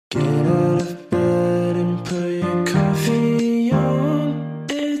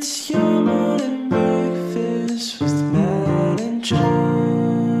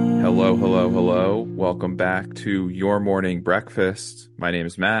welcome back to Your Morning Breakfast. My name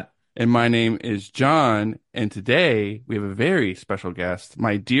is Matt. And my name is John. And today we have a very special guest,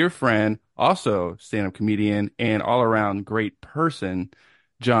 my dear friend, also stand-up comedian and all-around great person,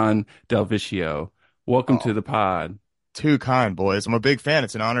 John Delviscio. Welcome to Oh, the pod. too kind, boys. I'm a big fan.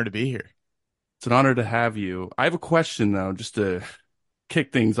 It's an honor to be here. It's an honor to have you. I have a question though, just to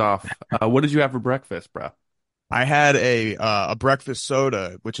kick things off. What did you have for breakfast, bro? I had a breakfast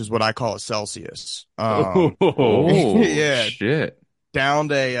soda, which is what I call a Celsius. Oh, Yeah, shit.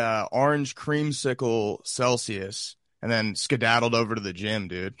 downed a orange creamsicle Celsius and then skedaddled over to the gym,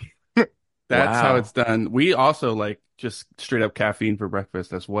 dude. that's how Wow. it's done. We also like just straight up caffeine for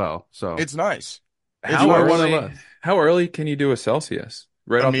breakfast as well. So It's nice. It's you How are nice. one of early? us. How early can you do a Celsius?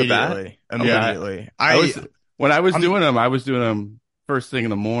 Right off the bat? Immediately, Okay. immediately. I was when I'm I was doing them first thing in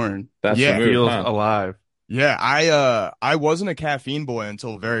the morning. That's the yeah, move, Feels huh? alive. yeah. I wasn't a caffeine boy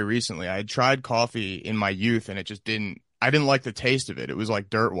until very recently. I had tried coffee in my youth, and it just didn't. I didn't like the taste of it. It was like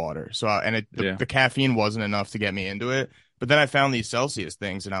dirt water. So, Yeah. the caffeine wasn't enough to get me into it. But then I found these Celsius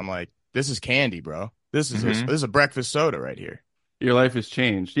things, and I'm like, this is candy, bro. hmm This is a breakfast soda right here. Your life has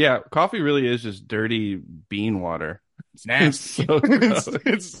changed. Yeah, coffee really is just dirty bean water. It's It's nasty. so gross.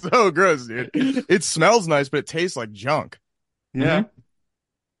 It's so gross, dude. It smells nice, but it tastes like junk. Yeah,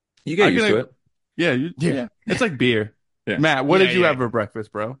 You I get used to can. it. Yeah, Yeah. yeah. It's like beer. Yeah. Matt, what Yeah, did you yeah. have for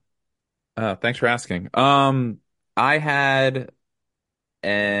breakfast, bro? Thanks for asking. I had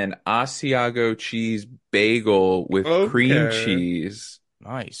an Asiago cheese bagel with cream Okay. cheese.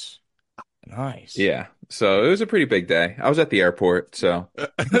 Nice. Nice. Yeah. So it was a pretty big day. I was at the airport, so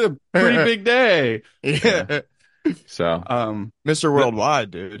Pretty big day. yeah. Yeah. So Mr. The, Worldwide,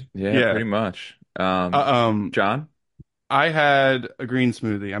 dude. yeah, yeah. pretty much. Um, John? I had a green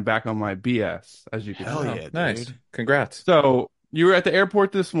smoothie. I'm back on my BS, as you can Hell Oh, tell. yeah, nice. dude. Congrats. So you were at the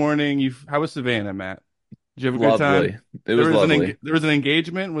airport this morning. How was Savannah, Matt? Did you have a good time? Lovely. It was lovely. There was an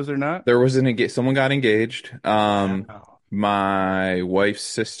engagement, was there not? There was someone got engaged. Wow. My wife's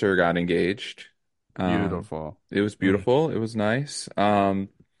sister got engaged. Beautiful. It was Mm. beautiful. It was nice.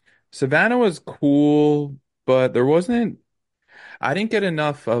 Savannah was cool, but I didn't get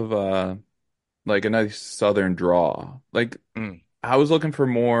enough of like a nice southern draw. Like Mm. I was looking for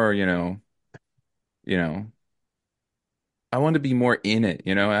more, you know, I wanted to be more in it,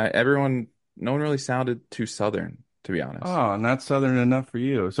 no one really sounded too southern, to be honest. Oh, not southern enough for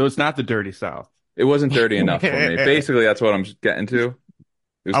you. So it's not the dirty South. It wasn't dirty enough for me. Basically, that's what I'm getting to.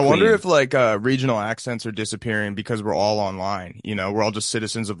 It was I wonder clean. if like regional accents are disappearing because we're all online. You know, we're all just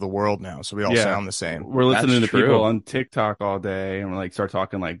citizens of the world now, so we all Yeah. sound the same. We're That's listening to people true. on TikTok all day and we like start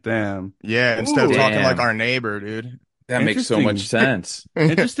talking like them. Yeah, instead of Ooh, talking like Damn. our neighbor, dude. That makes so much interesting. sense.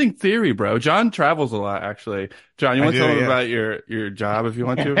 Interesting theory, bro. John travels a lot, actually. John, you I want to do, tell him yeah. about your job if you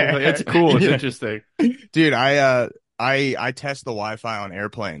want to? Like, it's cool. It's Yeah. interesting. Dude, I test the Wi-Fi on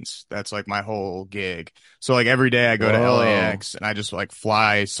airplanes. That's like my whole gig. So like every day I go to Whoa. LAX and I just like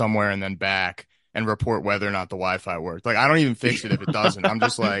fly somewhere and then back and report whether or not the Wi-Fi worked. Like I don't even fix it if it doesn't. I'm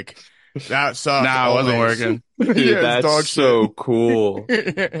just like that sucked Nah, it wasn't always. working. Dude, Yeah, it's that's dog so shit. cool.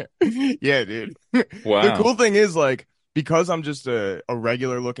 Yeah, dude. The Wow. cool thing is like because I'm just a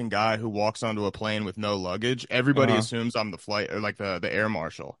regular looking guy who walks onto a plane with no luggage, everybody Uh-huh. assumes I'm the flight or like the air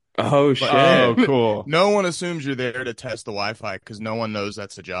marshal. Oh But Oh, shit. cool. no one assumes you're there to test the Wi-Fi because no one knows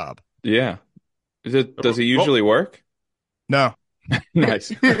that's the job. Yeah. Does it Well, usually work? No.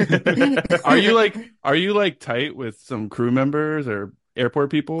 Nice. are you like tight with some crew members or airport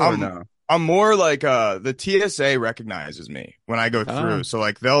people or I'm no? I'm more like the TSA recognizes me when I go Ah. through. So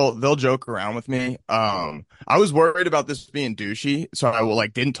like they'll joke around with me. I was worried about this being douchey, so I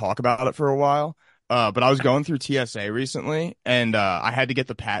like didn't talk about it for a while. But I was going through TSA recently and I had to get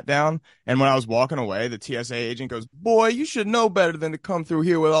the pat down. And when I was walking away, the TSA agent goes, "Boy, you should know better than to come through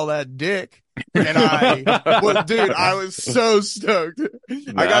here with all that dick." And dude, I was so stoked. I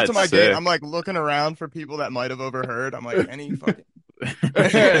got to That's my gate. I'm sick. like looking around for people that might have overheard. I'm like, any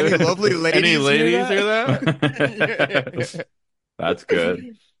lovely Any ladies ladies hear hear that? that? That's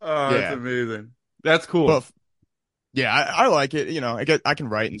good. Oh, that's Yeah, amazing. That's cool. but yeah, I like it. You know, I can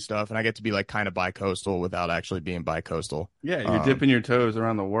write and stuff, and I get to be like kind of bi-coastal without actually being bi-coastal. Yeah, you're Um, dipping your toes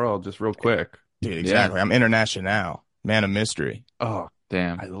around the world just real quick. dude, Yeah. exactly. I'm international, man of mystery. Oh,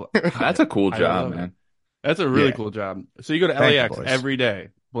 Damn. I, lo- That's a cool I job, love it. man. That's a really Yeah, cool job. So you go to thank you, LAX boys. every day.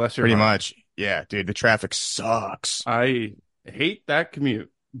 Bless your Pretty heart. much. Yeah, dude, the traffic sucks. I hate that commute.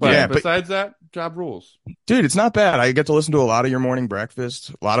 Yeah, But but besides that, job rules. dude, it's not bad. I get to listen to a lot of your morning breakfast,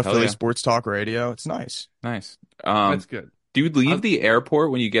 a lot of Hell Philly yeah. sports talk radio. It's nice. Nice. That's good. Do you I, leave the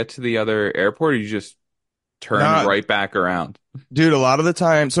airport when you get to the other airport, or you just turn Nah, right back around. dude, a lot of the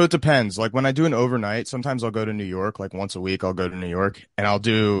time, so it depends. Like when I do an overnight, sometimes I'll go to New York, like once a week, I'll go to New York and I'll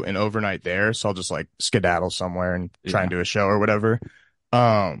do an overnight there. So I'll just like skedaddle somewhere and try and Yeah. do a show or whatever.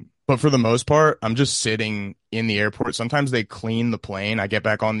 But for the most part, I'm just sitting in the airport. Sometimes they clean the plane. I get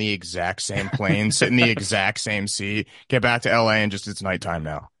back on the exact same plane, sit in the exact same seat, get back to LA and just it's nighttime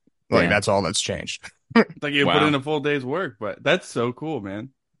now. Like Damn. that's all that's changed. It's like you put in Wow. a full day's work, but that's so cool, man.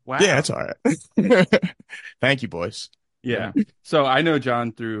 Yeah, Wow. that's all right. Thank you, boys. Yeah. So I know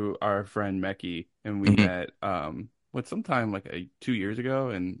John through our friend Mecky, and we Mhm. met sometime like 2 years ago,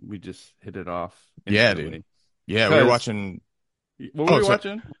 and we just hit it off Yeah, dude. instantly. Yeah, we were Because watching. what were Oh, we so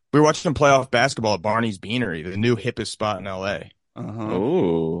watching? we were watching playoff basketball at Barney's Beanery, the new hippest spot in LA. Uh-huh.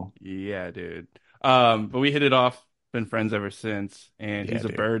 Oh, Yeah, dude. But we hit it off, been friends ever since, and Yeah, he's a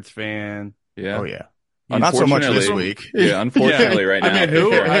dude. Birds fan. Oh yeah. yeah. Not so much He's this Unfortunately, from week. yeah, Yeah. unfortunately right I now mean, for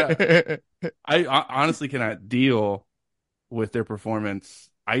who sure. I honestly cannot deal with their performance.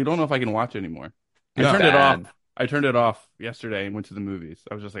 I don't know if I can watch anymore. I It's No, turned it off. bad. I turned it off yesterday and went to the movies.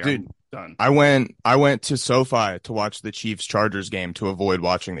 I was just like, dude. I'm done. I went to SoFi to watch the Chiefs Chargers game to avoid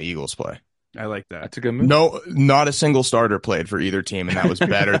watching the Eagles play. I like that. That's a good move. No, not a single starter played for either team, and that was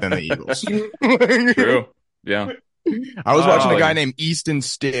better than the Eagles. True. Yeah. I was watching Oh a guy yeah. named Easton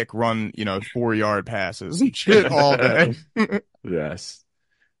Stick run, 4 yard passes and shit all day. Yes.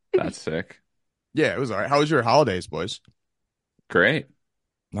 That's sick. Yeah, it was all right. How was your holidays, boys? Great.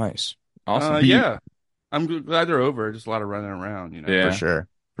 Nice. Awesome. Yeah. I'm glad they're over. Just a lot of running around. For Yeah, sure.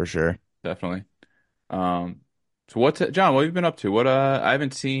 For sure. definitely. Um, so John, what have you been up to? I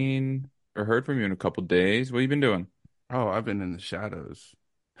haven't seen or heard from you in a couple days. What have you been doing? Oh, I've been in the shadows.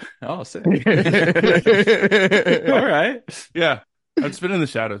 Oh, sick. All right. Yeah. I've just been in the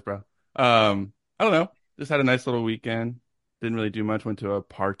shadows, bro. I don't know. Just had a nice little weekend. Didn't really do much. Went to a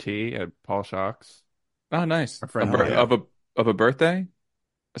party at Paul Shock's. Oh, nice. Our friend Oh, yeah. Of a birthday? A Yeah, birthday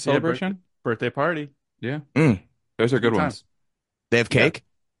celebration? birthday party. Yeah. Mm. Those are Good good time. ones. They have Yeah. cake?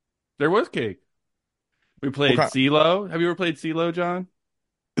 There was cake. We What played kind? CeeLo. Have you ever played CeeLo, John?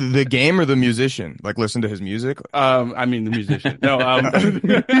 The game or the musician? Like listen to his music? I mean the musician. No,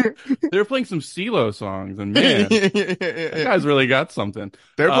 they were playing some CeeLo songs, and man, that guy's really got something.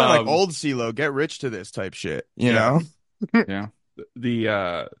 They're playing like Um, old CeeLo, get rich to this type shit, yeah, Yeah.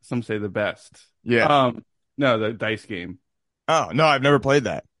 the some say the best. Yeah. No, the dice game. Oh, no, I've never played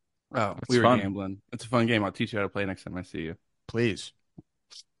that. Oh, That's we were fun. gambling. It's a fun game. I'll teach you how to play next time I see you. Please.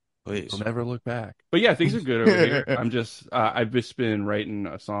 You'll Please. never look back. But yeah, things are good over here. I've just been writing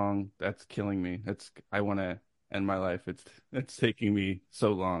a song that's killing me. I want to end my life. It's taking me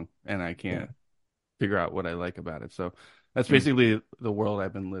so long, and I can't figure out what I like about it. So that's basically the world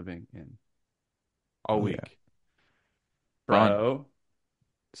I've been living in all Oh, week, yeah. Fun. bro.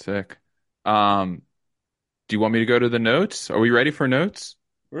 Sick. Do you want me to go to the notes? Are we ready for notes?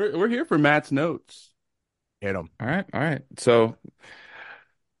 We're here for Matt's notes. Hit him. All right. All right. So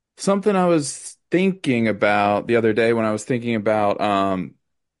something I was thinking about the other day when I was thinking about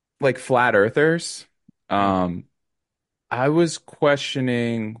like flat earthers, um I was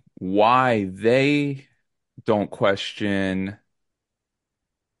questioning why they don't question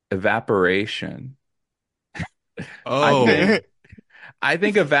evaporation. I Oh, think I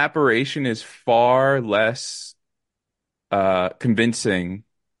think evaporation is far less convincing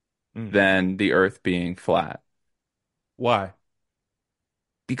Mm. than the earth being flat. why?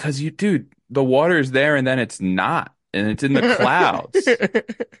 Because dude, the water is there and then it's not, and it's in the clouds.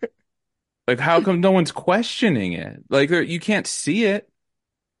 Like, how come no one's questioning it? Like, you can't see it.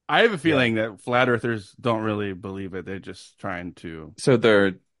 I have a Yeah. feeling that flat earthers don't really believe it. They're just trying to. So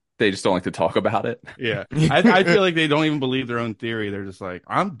they just don't like to talk about it. Yeah, I feel like they don't even believe their own theory. They're just like,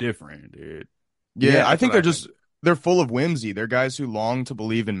 I'm different, dude. Yeah, Yeah, I That's think what they're full of whimsy. They're guys who long to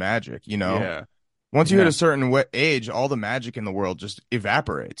believe in magic. Yeah. Once you hit Yeah. a certain age, all the magic in the world just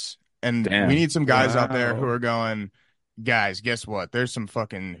evaporates. And Damn. we need some guys out there who Wow. are going, guys, guess what? There's some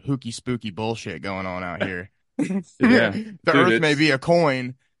fucking hooky spooky bullshit going on out here. Yeah. The Dude, earth may be a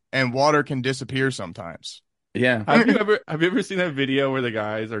coin and water can disappear sometimes. Yeah. Have you ever seen that video where the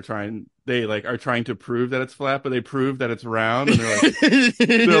guys are trying to prove that it's flat, but they prove that it's round, and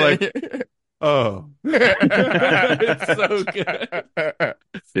they're like, oh, it's so good.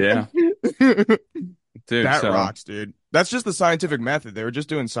 Yeah. Dude, That so rocks, dude. That's just the scientific method. They were just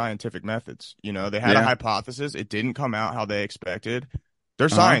doing scientific methods. They had a Yeah. hypothesis. It didn't come out how they expected. They're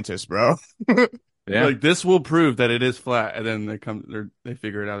Uh-huh. scientists, bro. Yeah. Like this will prove that it is flat, and then they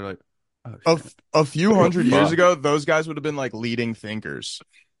figure it out. They're like, oh, shit. A few hundred years Fuck. ago, those guys would have been like leading thinkers.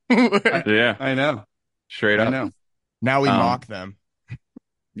 Yeah. I know, Straight I up. know. Now we Um, mock them.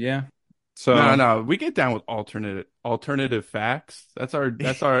 Yeah. No, So no, we get down with alternative facts. That's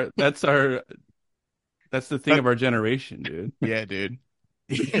the thing That- of our generation, dude. yeah, dude.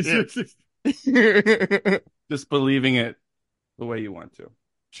 Just believing it the way you want to.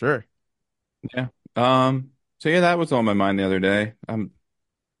 Sure. yeah. So yeah, that was on my mind the other day.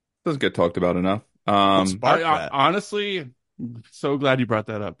 Doesn't get talked about enough. What I, sparked I that? honestly, so glad you brought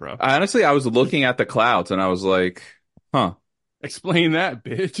that up, bro. Honestly, I was looking at the clouds and I was like, huh. Explain that,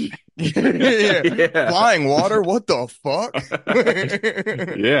 bitch. Yeah. Yeah. Flying water? What the fuck?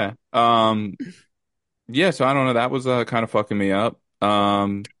 Yeah. Yeah, so I don't know. That was kind of fucking me up.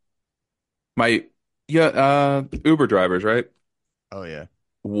 My yeah, Uber drivers, right? Oh yeah.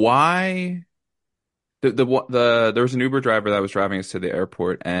 Why there was an Uber driver that was driving us to the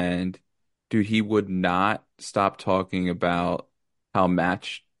airport and dude, he would not stop talking about how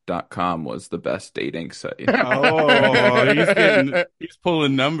Match.com was the best dating site. Oh, he's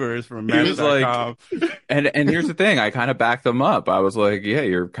pulling numbers from He was like, Match.com. and here's the thing, I kind of backed them up. I was like, yeah,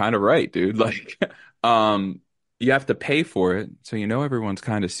 you're kind of right, dude. Like, um, you have to pay for it, so everyone's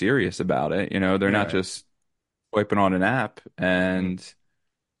kind of serious about it. They're not Yeah. just swiping on an app. Mhm. And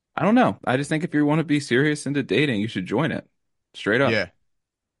I don't know. I just think if you want to be serious into dating, you should join it. Straight up. Yeah.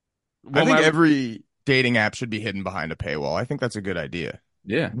 I Well, think my every dating app should be hidden behind a paywall. I think that's a good idea.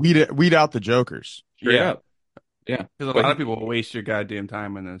 Yeah, Weed out the jokers. straight yeah, up. Yeah. because a But lot of people waste your goddamn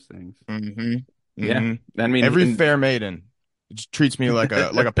time on those things. Hmm. yeah, Hmm. I mean, Every fair maiden just treats me like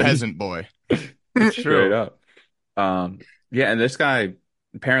a peasant boy. It's straight true. up. Yeah, and this guy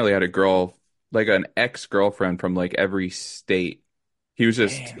apparently had a girl, like an ex-girlfriend from like every state. Damn.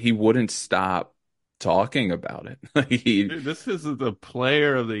 He wouldn't stop talking about it. Dude, this is the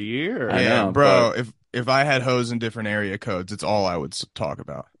player of the I year. Yeah, know, bro. but If I had hoes in different area codes, it's all I would talk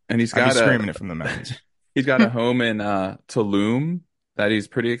about. and I'd be screaming it from the mountains. he's got a home in Tulum that he's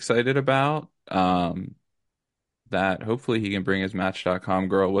pretty excited about. That hopefully he can bring his Match.com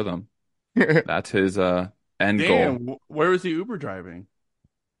girl with him. That's his end goal. Damn, where was he Uber driving?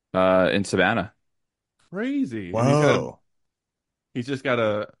 In Savannah. Crazy. And Whoa. he's just got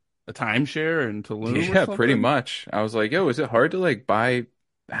a timeshare in Tulum or Yeah, pretty something. much. I was like, yo, is it hard to like buy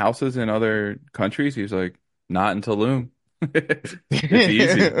houses in other countries? He was like, not in Tulum. It's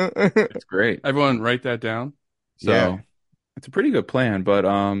easy. It's great. Everyone write that down. Yeah. So it's a pretty good plan. But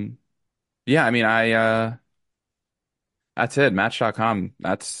yeah, I mean that's it. Match.com.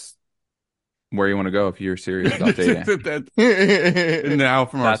 That's where you want to go if you're serious about dating. Now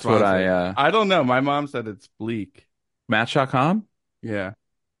from our That's what sponsor. I don't know. My mom said it's bleak. Match.com? Yeah.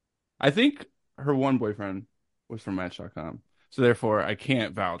 I think her one boyfriend was from Match.com. So therefore I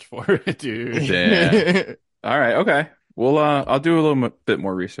can't vouch for it, dude. Yeah. All right, okay. Well, I'll do a little bit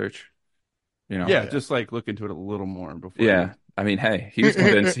more research, you know. Yeah, Yeah. just like look into it a little more before Yeah. I mean, hey, he was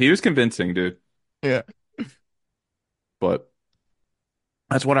convinced. He was convincing, dude. Yeah. But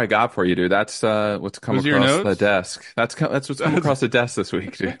that's what I got for you, dude. That's what's come Was your across the notes? desk. That's what's come across the desk this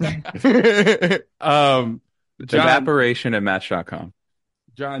week, dude. Um, John, Evaporation at Match.com.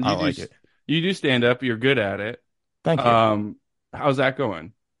 John, I like it. you do stand up. You're good at it. Thank you. How's that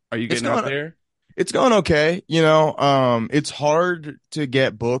going? Are you It's getting out going there? it's going okay. It's hard to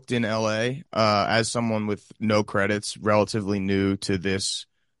get booked in LA as someone with no credits, relatively new to this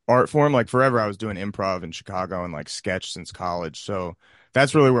art form. Like forever I was doing improv in Chicago and like sketch since college. So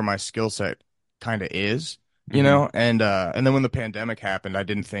that's really where my skill set kind of is, Mhm. and then when the pandemic happened, I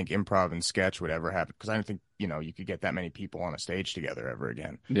didn't think improv and sketch would ever happen because I didn't think, you could get that many people on a stage together ever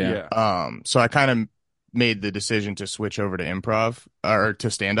again. Yeah. Yeah. So I kind of made the decision to switch over to improv or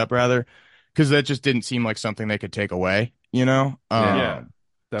to stand up rather, because that just didn't seem like something they could take away, you know? Yeah.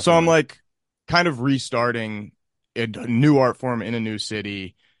 Yeah, So I'm definitely. like kind of restarting a new art form in a new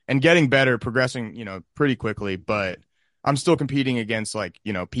city and getting better, progressing, pretty quickly, but I'm still competing against like,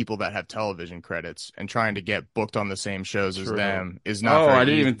 people that have television credits and trying to get booked on the same shows as True. them is not Oh, very I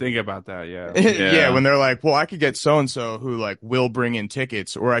didn't easy. even think about that. Yeah. Yeah, Yeah. when they're like, well, I could get so and so who like will bring in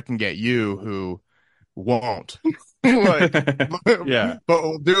tickets, or I can get you who won't. Like, Yeah. but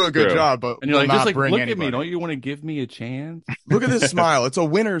will do a good True. job, but And you're will like, just not like, bring look at me. anybody. Don't you want to give me a chance? Look at this smile. It's a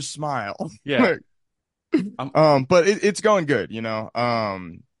winner's smile. Yeah. Like, but it's going good,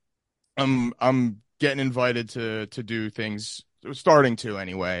 I'm getting invited to do things, starting to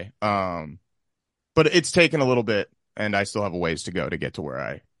anyway. But it's taken a little bit, and I still have a ways to go to get to where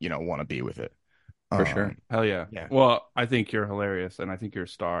I, want to be with it. For sure. Hell yeah. Yeah. Well, I think you're hilarious and I think you're a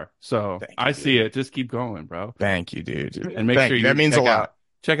star. So Thank you, I see dude. it. Just keep going, bro. Thank you, dude. And make Thank sure you. you That means a lot.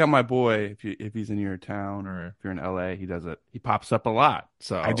 check out my boy if he's in your town or if you're in LA. He does it. He pops up a lot.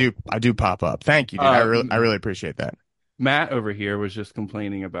 So I do pop up. Thank you, dude. I really appreciate that. Matt over here was just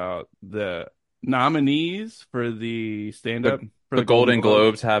complaining about the nominees for the stand-up The for the the Golden Golden Globes.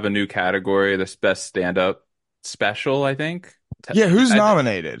 Globes have a new category, this best stand-up special, I think. Yeah, who's I,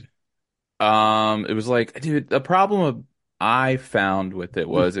 nominated? it was like, dude, the problem I found with it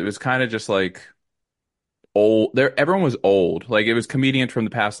was kind of just like old. There, everyone was old. Like it was comedians from the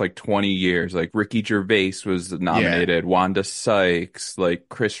past like 20 years. Like Ricky Gervais was Yeah. nominated, Wanda Sykes, like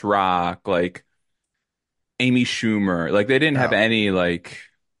Chris Rock, like Amy Schumer. Like they didn't have Oh, any like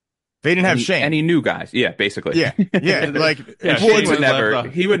they didn't have Shane. any new guys. Yeah, basically. Yeah, yeah. Like, Yeah, And well, Shane Shane it's would was left never off.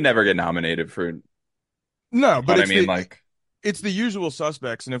 he would never get nominated for, you no, know but what I mean? Like, it's the usual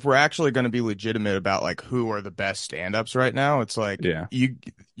suspects, and if we're actually going to be legitimate about like who are the best stand-ups right now, it's like yeah. you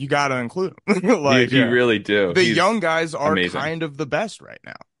got to include them. You Like you Yeah, really do. the young He's guys are amazing. kind of the best right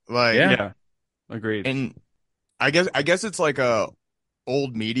now. Like, Yeah. yeah, agreed. and I guess it's like a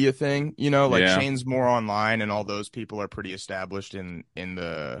old media thing, you know, like Yeah. Shane's more online, and all those people are pretty established in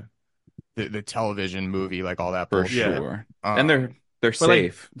the television movie, like all that For bullshit. Yeah. sure. And Um, they're But like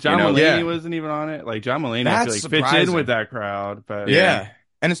safe, you John know. Mulaney yeah, wasn't even on it. Like John Mulaney, I feel that's like fits in with surprising. that crowd. But Yeah. Yeah.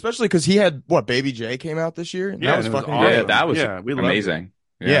 And especially because he had what Baby J came out this year, and yeah, that and was it was fucking Yeah, great. awesome. that was Yeah, we loved it. amazing.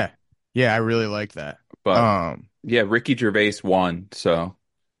 Yeah. Yeah. Yeah, I really like that. But Um, yeah, Ricky Gervais won, so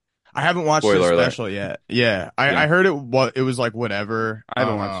I haven't watched his spoiler alert. special yet. Yeah. I Yeah. heard it was like whatever. I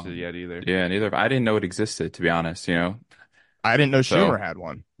haven't watched it yet either. Yeah, neither I didn't know it existed, to be honest, you know. I didn't know So Schumer had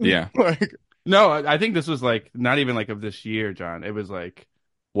one. yeah. Like, No, I think this was like not even like of this year, John. It was like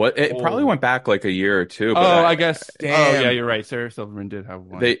What it probably old. went back like a year or two, but Oh, I guess. Oh, yeah, damn. you're right. Sarah Silverman did have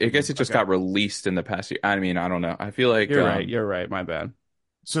one. I guess it just Okay. got released in the past year. I mean, I don't know. I feel like You're right. You're right. My bad.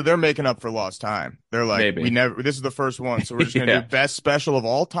 So they're making up for lost time. They're like, maybe. this is the first one, so we're just gonna Yeah. do best special of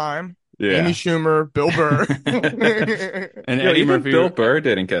all time. Amy Yeah. Schumer, Bill Burr. And Yo, Eddie even Murphy. Bill Burr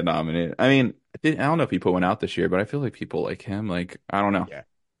didn't get nominated. I mean, I don't know if he put one out this year, but I feel like people like him. Like, I don't know. Yeah.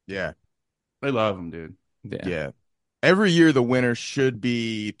 Yeah. They love him, dude. Yeah. Yeah. Every year the winner should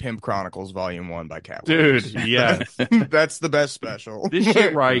be Pimp Chronicles Volume 1 by Cat Dude, Williams. yes. That's the best special. This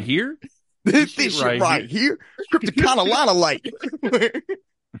shit right here. This shit right here. Scripted kind of lot of light.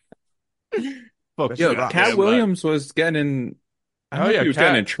 Fuck Yo, Yo, yeah. Cat Yeah, Williams was getting. I don't Oh know if yeah, he was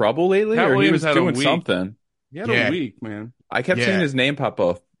getting in Cat. trouble lately, Cat or he Williams was had a doing week. something. He had Yeah. a week, man. I kept Yeah. seeing his name pop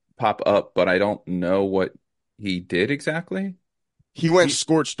up, but I don't know what he did exactly. He went He-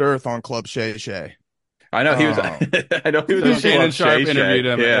 scorched earth on Club Shay Shay. I know he was. Oh. I know he was So on Shannon Club Sharp Shay Shay. interviewed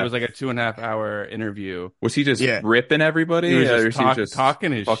him. Yeah. It was like a 2.5 hour interview. Was he just Yeah. ripping everybody? He was or just, was he just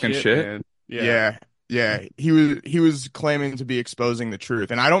talking his fucking shit, shit? man. Yeah. Yeah. He was claiming to be exposing the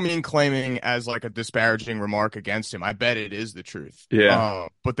truth. And I don't mean claiming as like a disparaging remark against him. I bet it is the truth. Yeah.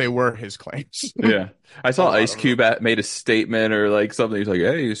 But they were his claims. Yeah. I A saw lot Ice of Cube made a statement or like something. He's like,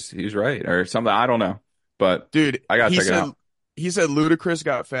 "Hey, he's right," or something. I don't know, but Dude, I gotta he check it said out. he said Ludacris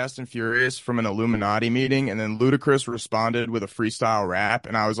got Fast and Furious from an Illuminati meeting, and then Ludacris responded with a freestyle rap,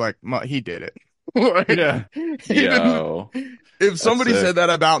 and I was like, he did it. Like, Yeah. he didn't- Yo, if somebody sick. said that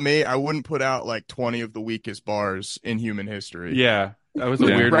about me, I wouldn't put out like 20 of the weakest bars in human history. Yeah. That was a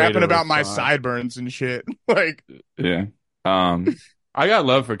Yeah. weird way Rapping to about my respond. sideburns and shit. Like, yeah. Um, I got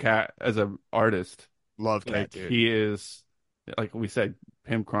love for Cat as an artist. love Cat, Like dude. he is, like we said,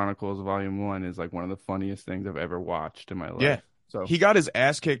 Pimp Chronicles Volume 1 is like one of the funniest things I've ever watched in my life. Yeah. So He got his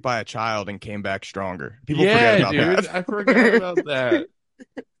ass kicked by a child and came back stronger. People yeah, forget about dude, that. I forgot about that.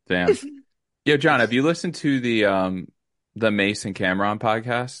 damn. Yo, John, have you listened to the Mason Cameron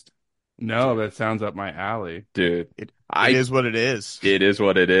podcast? No, that sounds up my alley. Dude, It I is what it is. it is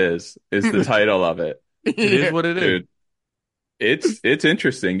what it is the title of it. It is what it is. Dude, it's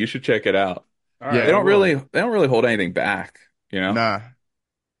interesting. You should check it out. All Yeah, right, They don't I will. really hold anything back, you know? Nah.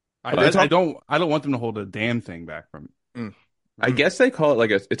 I don't want them to hold a damn thing back from me. Mm. I guess they call it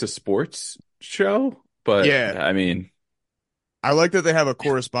like it's a sports show, but Yeah. I mean, I like that they have a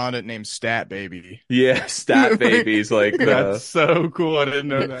correspondent named Stat Baby. yeah, Stat Baby's like That's so cool. I didn't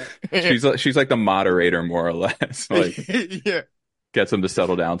know that. she's like the moderator more or less. Like Yeah. gets them to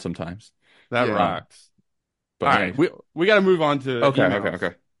settle down sometimes. That Yeah. rocks. But All right, we got to move on to okay, emails.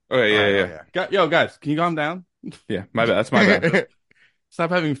 okay. Okay, yeah, Oh, yeah. Yo, guys, can you calm down? Yeah, my bad. That's my bad. Stop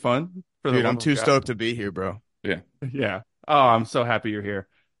having fun. For the Dude, love I'm of too God. stoked to be here, bro. Yeah. Oh, I'm so happy you're here.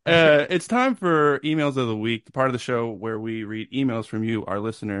 It's time for emails of the week, the part of the show where we read emails from you, our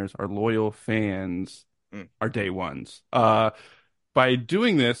listeners, our loyal fans, our day ones. By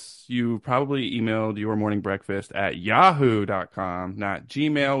doing this, you probably emailed your morning breakfast at yahoo.com, not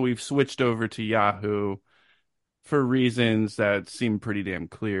Gmail. We've switched over to Yahoo for reasons that seem pretty damn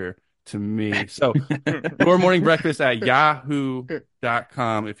clear. to me. So your morning breakfast at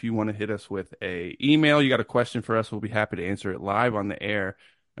yahoo.com. If you want to hit us with a email, you got a question for us, we'll be happy to answer it live on the air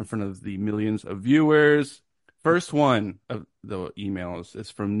in front of the millions of viewers. First one of the emails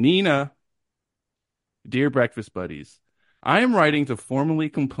is from Nina. Dear Breakfast Buddies, I am writing to formally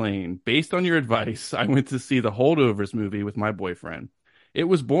complain. Based on your advice, I went to see the Holdovers movie with my boyfriend. It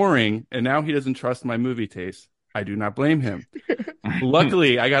was boring, and now he doesn't trust my movie taste. I do not blame him.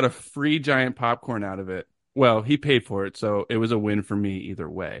 Luckily, I got a free giant popcorn out of it. Well, he paid for it, so it was a win for me either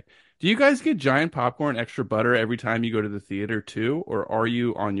way. Do you guys get giant popcorn, extra butter every time you go to the theater too, or are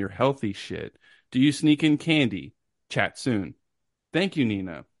you on your healthy shit? Do you sneak in candy? Chat soon. Thank you,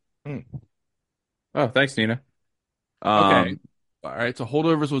 Nina. Mm. Oh, thanks, Nina. Okay. Um, All right, so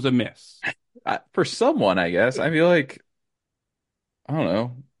Holdovers was a miss. for someone, I guess. I feel like I don't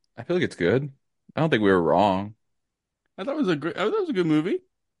know. I feel like it's good. I don't think we were wrong. I thought it was a good movie.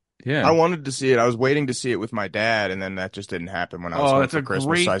 I Yeah. wanted to see it. I was waiting to see it with my dad, and then that just didn't happen when I was Oh, home that's for a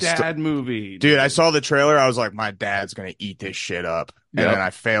Christmas. great dad movie, Dude, I dude. saw the trailer. I was like, my dad's gonna eat this shit up, and then Yep. I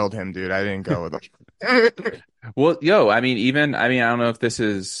failed him, dude. I didn't go with him. Well, yo, I don't know if this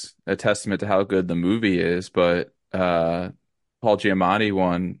is a testament to how good the movie is, but Paul Giamatti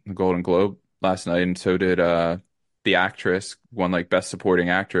won the Golden Globe last night, and so did the actress won like Best Supporting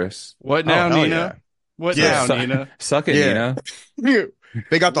Actress. What Oh now, hell yeah, Nina? What So yeah, now, Nina? suck it, yeah. Nina.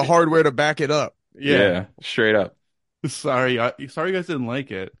 They got the hardware to back it up. Yeah. Yeah, straight up. Sorry you guys didn't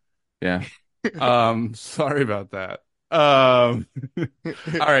like it. Yeah. Sorry about that. All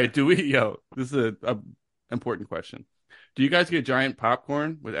right, this is a important question. Do you guys get giant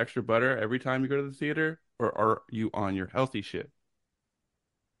popcorn with extra butter every time you go to the theater, or are you on your healthy shit? It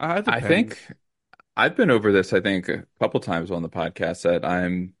I depends. think I've been over this, I think, a couple times on the podcast that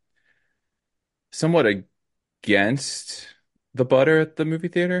I'm somewhat against the butter at the movie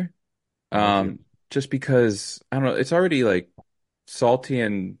theater. I'm with you. Just because I don't know, it's already like salty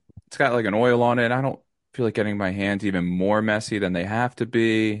and it's got like an oil on it. I don't feel like getting my hands even more messy than they have to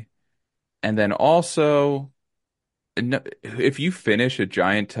be. And then also, if you finish a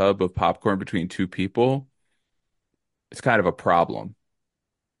giant tub of popcorn between two people, it's kind of a problem.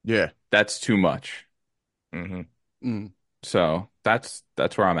 Yeah. That's too much. Hmm. Mm, So that's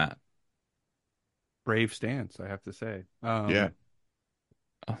where I'm at. brave stance, I have to say. Yeah.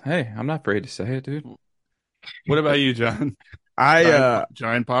 Oh, hey, I'm not afraid to say it, dude. What about you, John? I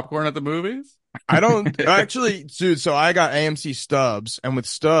Giant popcorn at the movies? I don't actually, dude. So I got AMC Stubs, and with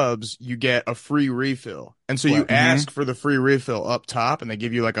Stubs, you get a free refill. And so you What? Hmm. ask for the free refill up top, and they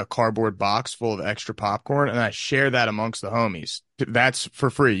give you like a cardboard box full of extra popcorn, and I share that amongst the homies. That's for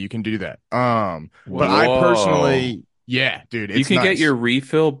free. You can do that. But I Whoa. personally, yeah, dude, You it's can get nice. your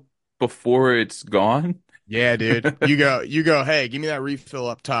refill before it's gone? Yeah, dude. You go, hey, give me that refill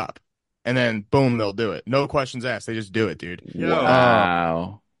up top. And then boom, they'll do it. No questions asked. They just do it, dude. Yo.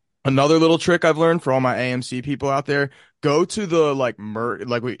 Wow. Another little trick I've learned for all my AMC people out there, go to the like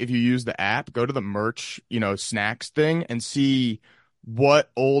if you use the app, go to the merch, snacks thing and see what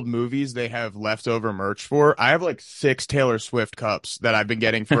old movies they have leftover merch for. I have like 6 Taylor Swift cups that I've been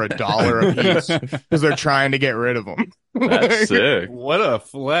getting for $1 a piece because they're trying to get rid of them. That's sick. What a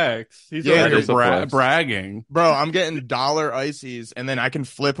flex. He's Yeah, over That here dude. is a flex. bragging. Bro, I'm getting dollar ices and then I can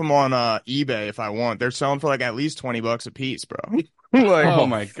flip them on eBay if I want. They're selling for like at least $20 a piece, bro. Like, Oh Oh,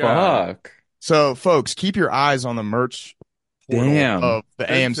 my God. fuck. so folks, keep your eyes on the merch portal Damn. of the Good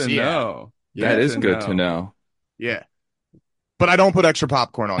to AMC app. know. Yeah, That Good is to dude. good to know. know. Yeah. But I don't put extra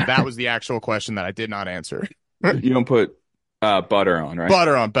popcorn on. That was the actual question that I did not answer. You don't put butter on, right?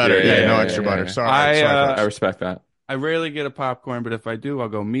 Butter on Yeah, better. yeah, Yeah, yeah, no yeah, extra yeah, butter. yeah. Sorry, I I folks. respect that. I rarely get a popcorn, but if I do, I'll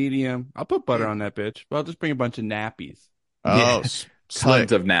go medium. I'll put butter on that bitch, but I'll just bring a bunch of nappies. Oh, Yeah. Tons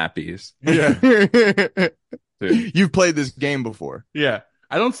slick. of nappies. Yeah. Dude. You've played this game before. Yeah.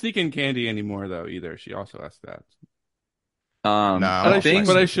 I don't sneak in candy anymore though either. She also asked that. Nah, I'm But all I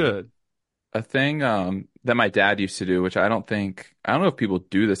flexible. should. A thing that my dad used to do, which I don't know if people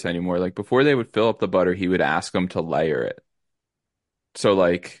do this anymore. Like before they would fill up the butter, he would ask them to layer it. So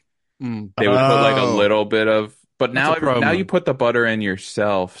like Mm, they would put like a Oh, little bit of, but that's a pro now you move. put the butter in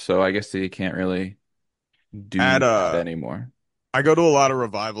yourself, so I guess you can't really at do that anymore. I go to a lot of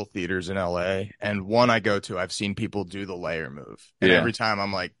revival theaters in LA, and one I go to, I've seen people do the layer move, and Yeah. every time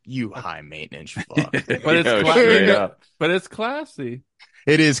I'm like, "You high maintenance fuck." But it's Yo, straight cla- up. but it's classy.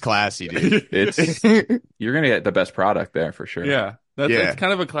 It is classy, dude. It's you're gonna get the best product there for sure. Yeah. It's Yeah,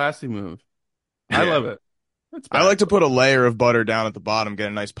 kind of a classy move. I yeah. love it. It's I like back. to put a layer of butter down at the bottom, get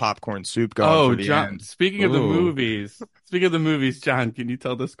a nice popcorn soup going Oh, for the John, end. Ooh. speaking of the movies, John, can you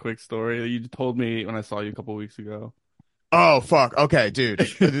tell this quick story that you told me when I saw you a couple weeks ago? Oh fuck. Okay, dude.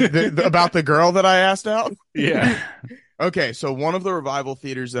 About the girl that I asked out. Yeah. Okay, so one of the revival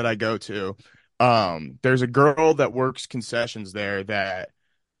theaters that I go to, there's a girl that works concessions there that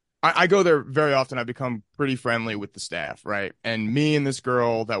I go there very often. I become pretty friendly with the staff, right? And me and this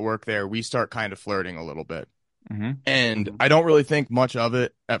girl that work there, we start kind of flirting a little bit. Hmm. And Mhm. I don't really think much of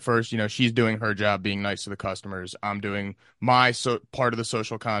it at first. You know, she's doing her job being nice to the customers. I'm doing my part of the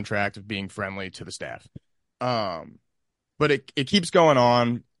social contract of being friendly to the staff. Um, but it keeps going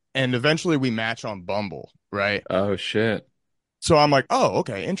on, and eventually we match on Bumble, right? Oh shit. So I'm like, oh,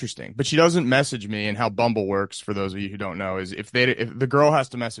 okay, interesting. But she doesn't message me, and how Bumble works, for those of you who don't know, is if the girl has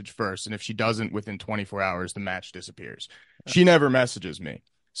to message first, and if she doesn't within 24 hours, the match disappears. She never messages me.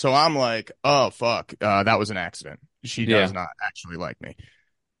 So I'm like, oh fuck, that was an accident. She does Yeah. not actually like me.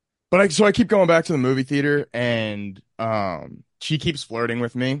 But I keep going back to the movie theater, and she keeps flirting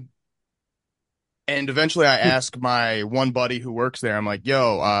with me. And eventually I ask my one buddy who works there, I'm like,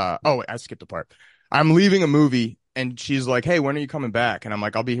 yo, oh, wait, I skipped a part. I'm leaving a movie, and she's like, hey, when are you coming back? And I'm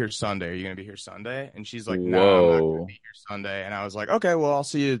like, I'll be here Sunday. Are you going to be here Sunday? And she's like, nah, I'm not going to Whoa. be here Sunday. And I was like, okay, well, I'll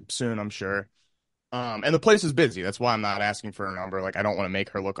see you soon, I'm sure. And the place is busy. That's why I'm not asking for a number. Like, I don't want to make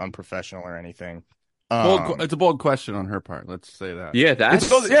her look unprofessional or anything. Um, It's a bold question on her part. Let's say that. Yeah, that's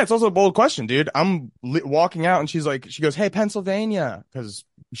it's also a bold question, dude. I'm walking out, and she goes, hey, Pennsylvania, because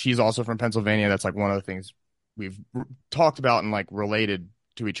she's also from Pennsylvania. That's like one of the things we've talked about and like related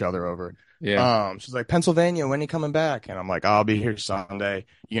to each other over. yeah. She's like, Pennsylvania, when are you coming back? And I'm like, I'll be here Sunday.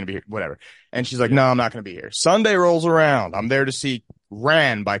 You're gonna be here, whatever. And she's like, Yeah. no, I'm not gonna be here. Sunday rolls around. I'm there to see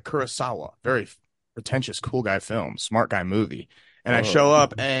Ran by Kurosawa. Very pretentious, cool guy film, smart guy movie. And I show Whoa.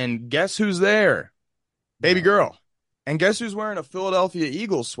 up, and guess who's there? Baby No. girl. And guess who's wearing a Philadelphia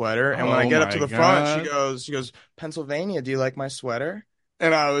Eagles sweater? And when I Oh get up to my the front, God. she goes, Pennsylvania, do you like my sweater?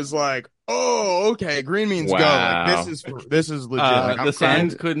 And I was like, oh, okay, green means go. Like Wow. this is legit. Like The I'm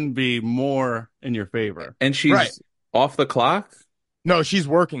signs And couldn't be more in your favor. and right. she's off the clock? No, she's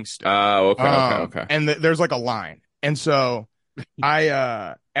working still. Oh, okay, okay, okay. And there's like a line. And so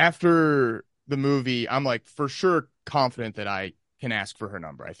after the movie, I'm like for sure confident that I can ask for her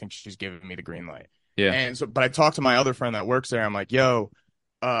number. I think she's giving me the green light. Yeah. And so, but I talked to my other friend that works there. I'm like, yo,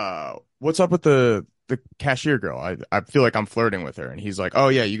 what's up with the cashier girl? I feel like I'm flirting with her. And he's like, oh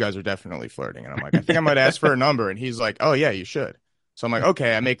yeah, you guys are definitely flirting. And I'm like, I think I might ask for her number. And he's like, oh yeah, you should. So I'm like,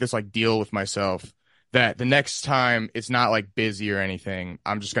 okay, I make this like deal with myself that the next time it's not like busy or anything.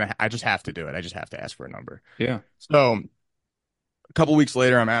 I just have to do it. I just have to ask for a number. Yeah. So a couple weeks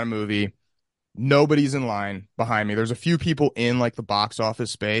later, I'm at a movie. Nobody's in line behind me. There's a few people in like the box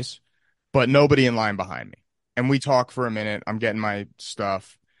office space, but nobody in line behind me. And we talk for a minute. I'm getting my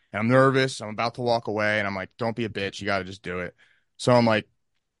stuff, and I'm nervous. I'm about to walk away, and I'm like, don't be a bitch. You got to just do it. So I'm like,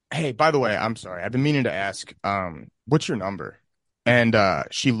 hey, by the way, I'm sorry. I've been meaning to ask, what's your number? And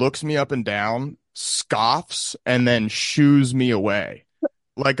she looks me up and down, scoffs, and then shoos me away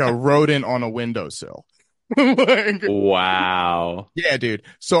like a rodent on a windowsill. Like, Wow. yeah, dude.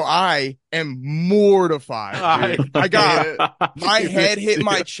 So I am mortified, I dude. I got can't. my head hit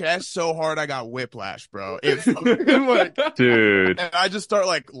my chest so hard I got whiplash, bro. It fucking like, Dude. and I just start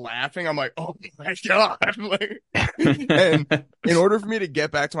like laughing. I'm like, oh my God. Like, and in order for me to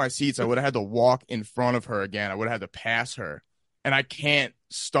get back to my seats, I would have had to walk in front of her again. I would have had to pass her. And I can't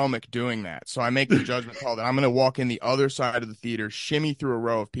stomach doing that. So I make the judgment call that I'm going to walk in the other side of the theater, shimmy through a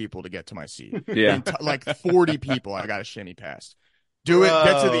row of people to get to my seat. Yeah. Like 40 people I got to shimmy past. Do it,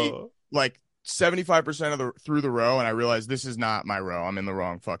 get to the Bro. like 75% of the through the row, and I realize this is not my row. I'm in the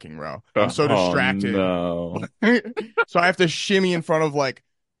wrong fucking row. I'm so distracted. Oh So I have to shimmy in front of like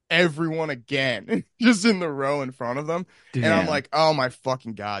everyone again, just in the row in front of them. no. And I'm Damn. like, oh my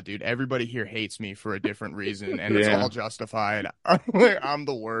fucking God, dude. Everybody here hates me for a different reason, and it's Yeah. all justified. I'm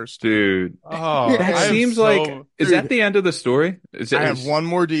the worst. Dude. Oh, That I am seems like so. is Dude, that the end of the story? Is I it have one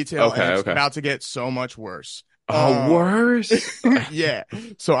more detail, Okay, and it's okay. about to get so much worse. Oh, worse? Yeah.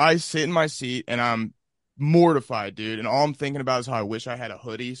 So I sit in my seat, and I'm mortified, dude. And all I'm thinking about is how I wish I had a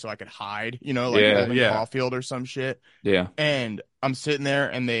hoodie so I could hide, like Yeah, Holden yeah. Caulfield or some shit. Yeah. And I'm sitting there,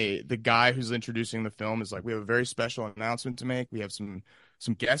 and the guy who's introducing the film is like, we have a very special announcement to make. We have some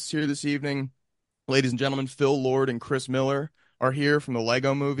guests here this evening. Ladies and gentlemen, Phil Lord and Chris Miller are here from the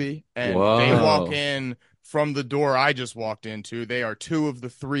Lego movie, and they walk Whoa. in from the door I just walked into. They are two of the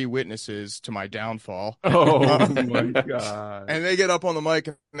three witnesses to my downfall. Oh my God. And they get up on the mic,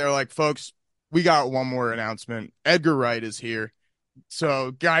 and they're like, folks, we got one more announcement. Edgar Wright is here.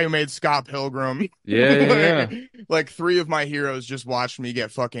 So, guy who made Scott Pilgrim. Yeah, yeah, Like three of my heroes just watched me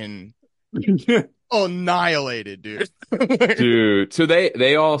get fucking annihilated, dude. yeah. Dude. So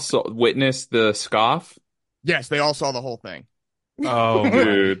they all witnessed the scoff? Yes, they all saw the whole thing. Oh my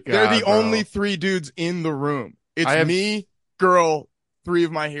Dude. They're the God, only bro. three dudes in the room. I It's have me, girl, three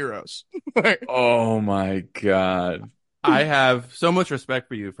of my heroes. Oh my God. I have so much respect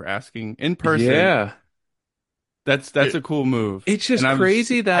for you for asking in person. Yeah. That's a cool move. It's And just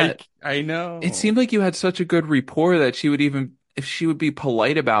crazy that I it know. seemed like you had such a good rapport that she would even, if she would be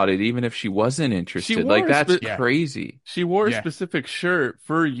polite about it, even if she wasn't She interested. Like, wore a that's spe Yeah, crazy. she wore a yeah. specific shirt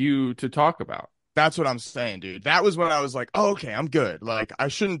for you to talk about. That's what I'm saying, dude. That was when I was like, oh, okay, I'm good. Like, I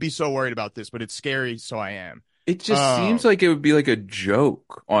shouldn't be so worried about this, but it's scary, so I am. It just seems Um, like it would be like a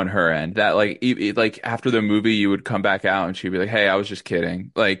joke on her end that like like after the movie you would come back out and she'd be like, "Hey, I was just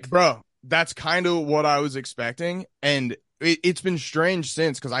kidding." Like, bro, that's kind of what I was expecting, and it's been strange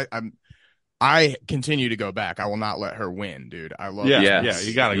since because I continue to go back. I will not let her win, dude. I love this Yeah, movie. you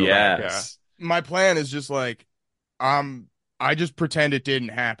yes, gotta go back. Yeah. yes. My plan is just like, I just pretend it didn't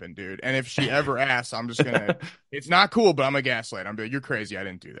happen, dude. And if she ever asks, I'm just gonna. It's not cool, but I'm a gaslight. I'm like, you're crazy. I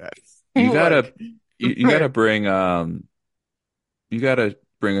didn't do that. You gotta Like, you gotta bring you gotta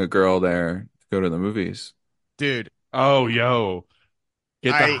bring a girl there to go to the movies. dude, Oh, yo,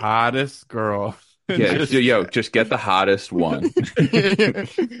 get the I hottest girl and Yeah, I just yo, just get the hottest one. That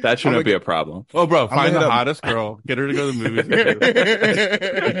I'm shouldn't gonna be a problem. oh, bro, I'm gonna find hit the up. hottest girl, get her to go to the movies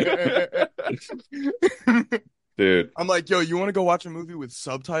with Dude. I'm like, yo, you want to go watch a movie with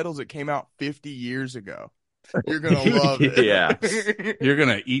subtitles? It came out 50 years ago. You're gonna love Yes. you. it. You're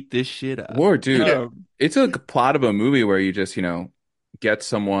gonna eat this shit up. War, dude. Yeah. It's a plot of a movie where you just, get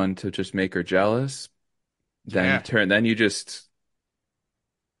someone to just make her jealous, Yeah. then you just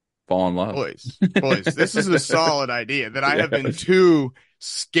fall in love. Boys, this is a solid idea that I have been Yes. too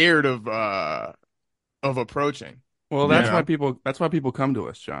scared of approaching. Well, You Yeah. know? that's why people come to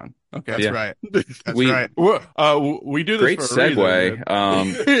us, John. Okay. That's Yeah. right. That's We right. We do this Great for a reason,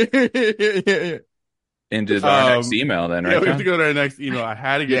 segue into our next man. email then, Yeah, right, we have to John? go to our next email. I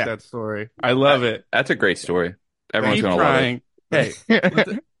had to get Yeah. that story. I love it. That's a great story. Everyone's Thank Keep you. gonna love it. trying.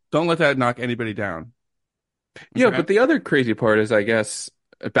 Hey, don't let that knock anybody down. Yeah, Okay. but the other crazy part is, I guess,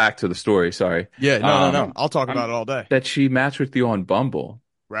 back to the story, sorry. Yeah, no. Um, I'll talk I'm, about it all day. that she matched with you on Bumble.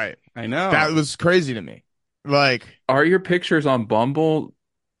 Right. I That know. was crazy to me. Like, Are your pictures on Bumble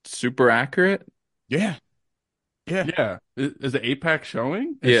super accurate? yeah. Yeah. Yeah. Is the eight pack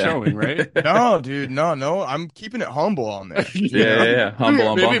showing? It's Yeah. showing, right? No, dude, no. I'm keeping it humble on there. You Yeah, know? yeah, yeah. Humble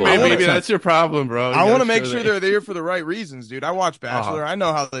on Maybe, Bumble. That maybe makes that's sense. your problem, bro. You I want gotta to make show sure that. they're there for the right reasons, dude. I watch Oh, Bachelor. I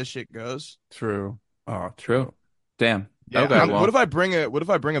know how this shit goes. true. Oh, True. true. Damn. Yeah. Okay, What well, if I bring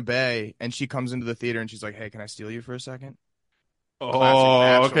a bae and she comes into the theater and she's like, "Hey, can I steal you for a second?" Classic Oh,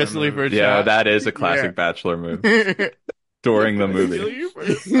 Bachelor okay, Silly for a move. yeah, chat. that is a Yeah. classic Bachelor move during the Can I steal movie. you for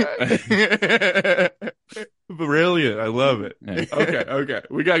a sec? Brilliant. I love it. Yeah. Okay.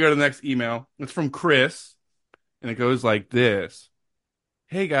 We gotta go to the next email. It's from Chris, and it goes like this.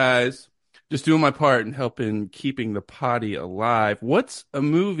 Hey guys, just doing my part in helping keeping the potty alive. What's a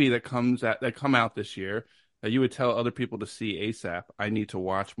movie that come out this year that you would tell other people to see ASAP? I need to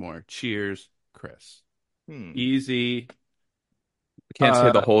watch more. Cheers, Chris. Hmm. Easy. Can't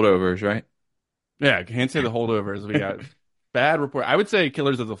say the Uh, holdovers, right? yeah, can't say the holdovers. We got bad report. I would say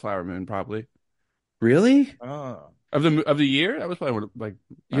Killers of the Flower Moon, probably Really? Oh. of the year. That was probably that's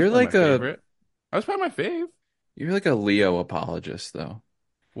You're probably like my a favorite. That was probably my fave. you're like a Leo apologist, though.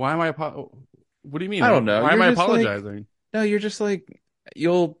 Why am I? What do you mean? I don't know. Why am You're I just like apologizing? no, you're just like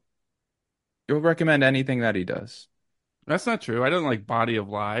you'll you'll recommend anything that he does. That's not true. I didn't like Body of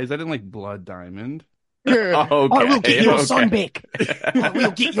Lies. I didn't like Blood Diamond. I will get Okay, your okay. son back. I will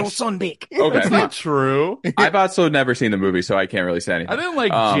get your son back. Okay. That's not true. I've also never seen the movie, so I can't really say I anything. didn't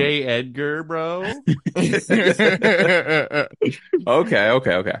like J. Edgar, bro.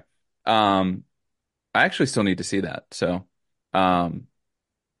 Okay. I actually still need to see that. So, um,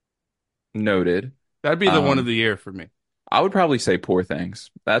 noted. That'd be the one of Um, the year for me. I would probably say Poor Things.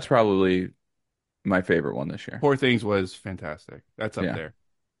 That's probably my favorite one this year. Poor Things was fantastic. That's up Yeah, there.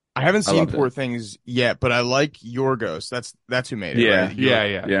 I haven't I seen loved Poor it. Things yet, but I like Yorgos. That's who made it, Yeah, right?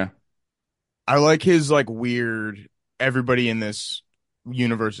 Yeah. yeah. I like his like weird. Everybody in this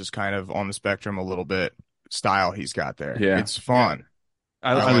universe is kind of on the spectrum a little bit. Style he's got there. Yeah. It's fun. This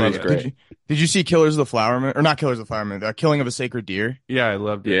I like love movie's it. it. great. Did you see Killers of the Flower Moon or not Killers of the Flower Moon? The Killing of a Sacred Deer. Yeah, I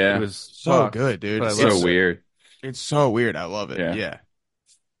loved it. Yeah. It was So fucked, good, dude. but I So loved it. weird. It's so weird. I love it. Yeah. Yeah.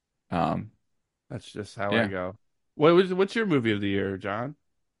 Um, That's just how I yeah. go. What's your movie of the year, John?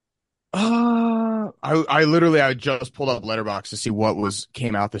 I just pulled up Letterbox to see what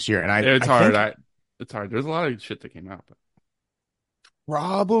came out this year, and It's I hard. think It's hard. There's a lot of shit that came out, but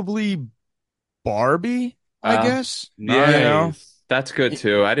probably Barbie. I Uh, guess. Yeah. You know. nice. That's good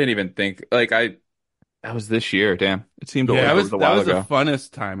too. I didn't even think like That was this year. Damn, it seemed like Yeah. it was a that while was the ago.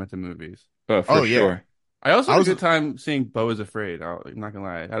 funnest time at the movies. For Oh yeah. sure. I also I had a was good time seeing Beau is Afraid. I'm not gonna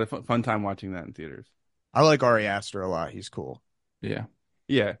lie, I had a fun time watching that in theaters. I like Ari Aster a lot. He's cool. Yeah.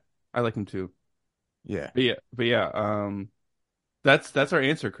 Yeah, I like him too. Yeah. But yeah, that's our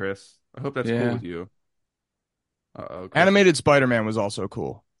answer, Chris. I hope that's cool Yeah. with you. Uh-oh, Chris. Animated Spider-Man was also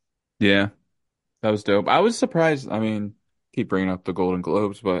cool. Yeah. That was dope. I was surprised. I mean, keep bringing up the Golden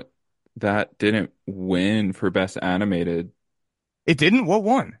Globes, but that didn't win for Best Animated. It didn't? What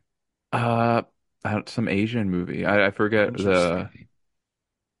won? Uh, some Asian movie. I forget Interesting.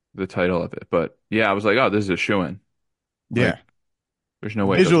 the title of it, but yeah, I was like, oh, this is a shoo-in. Yeah. Like, there's no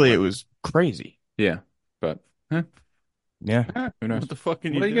way it doesn't Visually, it win. was crazy. Yeah, but Yeah. who knows? What the fuck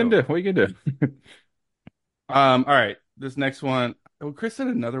can What you are you gonna do? do? What are you gonna do? All right, this next one. Oh, Chris said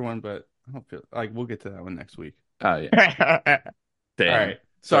another one, but I don't feel like we'll get to that one next week. Oh yeah, All damn. right,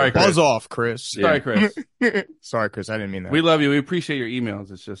 sorry, Buzz Chris. off, Chris. Yeah. Sorry, Chris. Sorry, Chris. I didn't mean We that. love you. We appreciate your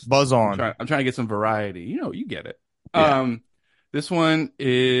emails. It's just Buzz on. I'm trying to get some variety. You get it. Yeah. This one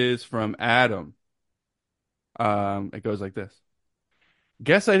is from Adam. It goes like this.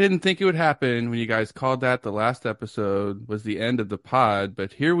 Guess I didn't think it would happen when you guys called that the last episode was the end of the pod,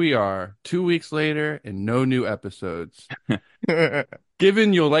 but here we are, 2 weeks later and no new episodes.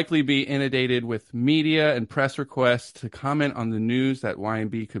 Given you'll likely be inundated with media and press requests to comment on the news that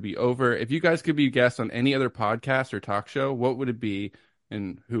YMB could be over, if you guys could be guests on any other podcast or talk show, what would it be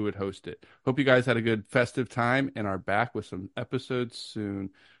and who would host it? Hope you guys had a good festive time and are back with some episodes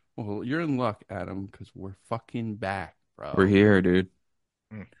soon. Well, you're in luck, Adam, because we're fucking back, We're bro. here, dude.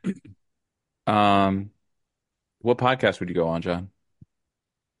 Mm. Um, what podcast would you go on, John?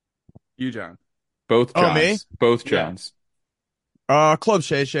 You, John. Both Oh, me? Johns. Both Yeah. Johns. Club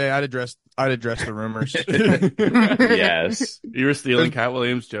Shay Shay. I'd address the rumors. Yes. You were stealing Cat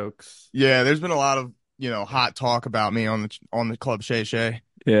Williams jokes. Yeah, there's been a lot of, hot talk about me on the Club Shay Shay.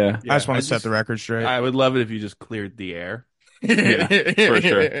 Yeah. I just want to set the record straight. I would love it if you just cleared the air. Yeah, for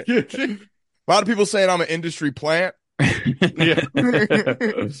sure. A lot of people saying I'm an industry plant. Yeah.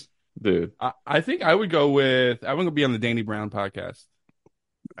 Dude, I think I would go with I want to be on the Danny Brown podcast.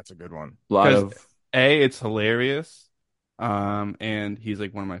 That's a good one. a lot 'Cause of it's hilarious. And he's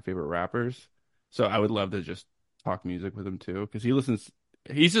like one of my favorite rappers. So I would love to just talk music with him too. Because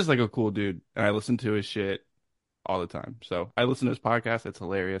he's just like a cool dude. And I listen to his shit all the time. So I listen to his podcast. It's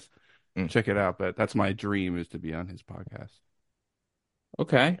hilarious. Mm. Check it out. But that's my dream is to be on his podcast.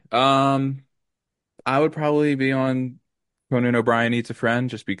 okay. I would probably be on Conan O'Brien Needs a Friend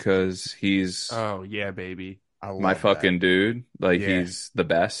just because he's Oh yeah, baby. I love my fucking dude. Like Yeah. he's the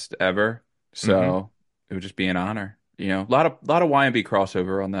best ever. So it would just be an honor. A lot of YMB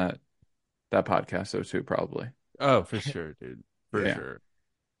crossover on that podcast though too, probably. Oh, for sure, dude. For Yeah. sure.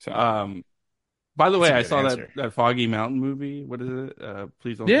 So By the That's way, a I good saw answer. that Foggy Mountain movie. What is it?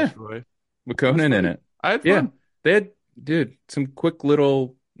 Please don't yeah, destroy. with Conan in funny. it. I had Yeah. fun. They had, dude, some quick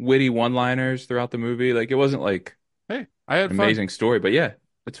little witty one-liners throughout the movie. Like it wasn't like Hey, I had an fun. amazing story, but yeah,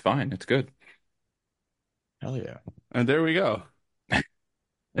 it's fine. It's good. Hell yeah. And there we go. And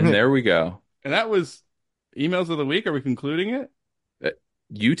there we go. And that was emails of the week. Are we concluding it? Uh,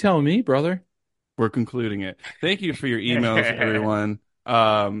 You tell me, brother. We're concluding it. Thank you for your emails, everyone.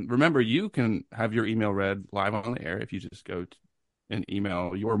 Remember, you can have your email read live on the air if you just go and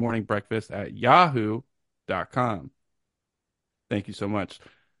email yourmorningbreakfast@yahoo.com. Thank you so much.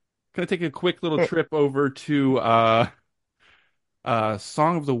 Gonna take a quick little trip over to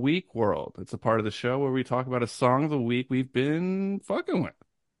Song of the Week world. It's a part of the show where we talk about a song of the week we've been fucking with.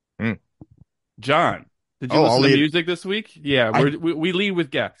 Mm. John, did you Oh, listen I'll to lead- music this week? Yeah, we lead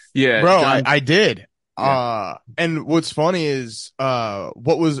with guests. Yeah, Bro, John, I did. Yeah. And what's funny is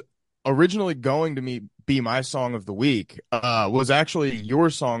what was originally going to be my song of the week was actually your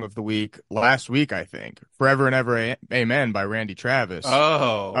song of the week last week, I think. Forever and Ever Amen by Randy Travis.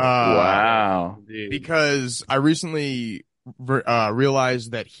 Oh, wow. indeed. Because I recently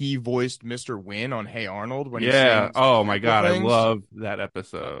realized that he voiced Mr. Win on Hey Arnold when he Yeah. sings Oh my Simple God, I Things. love that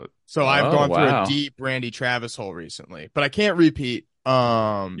episode. So I've Oh, gone through wow. a deep Randy Travis hole recently, but I can't repeat. You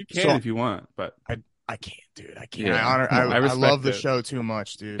can So if you want, but I can't, dude. I can't. Yeah. I respect love the it. show too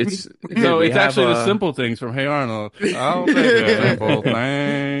much, dude. It's no, we it's have, actually the simple things from Hey Arnold. I'll take a simple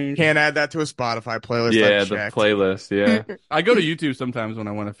thing. Can't add that to a Spotify playlist. Yeah, I've the checked. playlist. Yeah. I go to YouTube sometimes when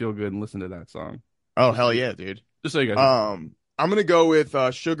I want to feel good and listen to that song. Oh hell yeah, dude. Just so you guys know. I'm gonna go with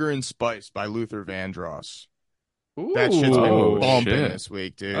 "Sugar and Spice" by Luther Vandross. That shit's been Oh, bumping shit. this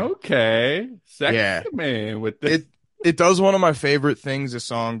week, dude. Okay. Sexy Yeah. man with this. It does one of my favorite things a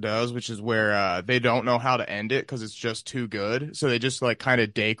song does, which is where they don't know how to end it because it's just too good, so they just like kind of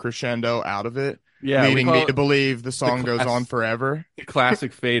decrescendo out of it. Yeah, we leading me call to it believe the the song goes on forever.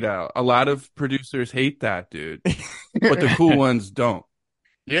 classic fade out. A lot of producers hate that, dude, but the cool ones don't.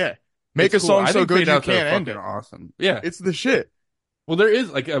 Yeah. Make It's a cool. song I so think good fade you outs are can't end fucking it. awesome. Yeah. It's the shit. Well, there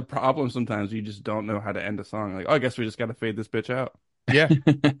is like a problem sometimes. You just don't know how to end a song. Like, oh, I guess we just got to fade this bitch out. Yeah.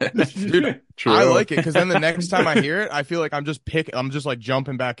 Dude, I True. like it because then the next time I hear it, I feel like I'm just like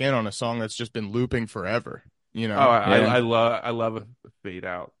jumping back in on a song that's just been looping forever, you Oh, know? Yeah. I love a fade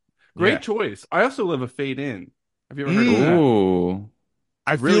out. Great Yeah. choice. I also love a fade in. Have you ever heard of Mm. that? Ooh,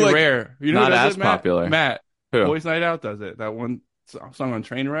 I feel Really like, rare. You know who not does as it, Matt? popular. Matt. Who? Boys Night Out does it. That one song on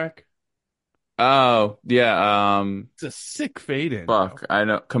Trainwreck. Oh, yeah. It's a sick fade in, bro. Fuck. I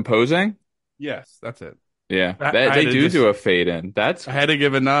know. Composing? Yes, that's it. Yeah. I They had to do just a fade in. That's I had to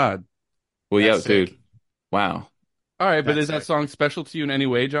give a nod. well, that's yo, dude. sick. Wow. All right, but That's is that sick. song special to you in any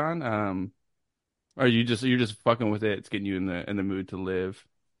way, John? Or you're just fucking with it. It's getting you in the mood to live.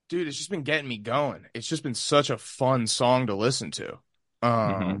 Dude, it's just been getting me going. It's just been such a fun song to listen to. Hmm.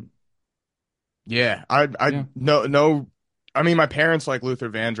 Um, yeah, I Yeah. no, I mean my parents like Luther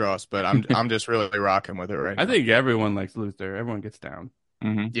Vandross, but I'm just really rocking with it right I now. think everyone likes Luther. Everyone gets down.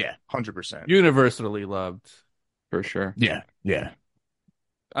 Hmm. Yeah, 100%. Universally loved. For sure. Yeah, yeah.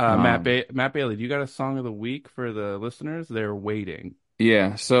 Um, Matt Bailey, do you got a song of the week for the listeners? They're waiting.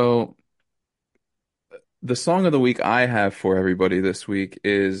 yeah. So the song of the week I have for everybody this week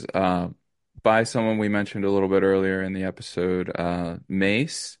is by someone we mentioned a little bit earlier in the episode,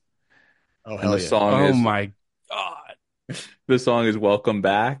 Mace, Oh and hell yeah, Oh my God. the song is "Welcome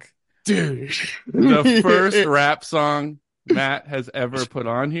Back." dude. The first rap song Matt has ever put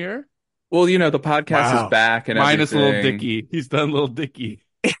on here. Well, the podcast is Wow. back and Minus Little everything. Dicky. He's done Little Dicky.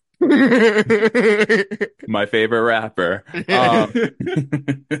 My favorite rapper.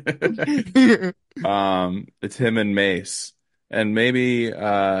 It's him and Mace, and maybe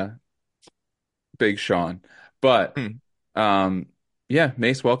Big Sean, but um, yeah,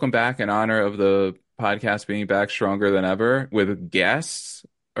 Mace, welcome back in honor of the podcast being back stronger than ever with guests.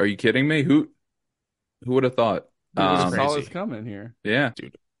 Are you kidding me? Who would have thought? Who would That's have saw this crazy, coming here? Yeah,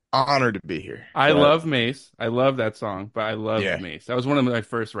 dude. Honored to be here. I but love Mace. I love that song, but I love Yeah. Mace. That was one of my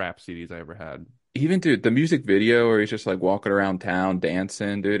first rap CDs I ever had. even dude, the music video where he's just like walking around town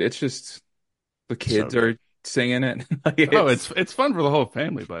dancing, dude, it's just the So kids good. are singing it. Like, Oh, it's fun for the whole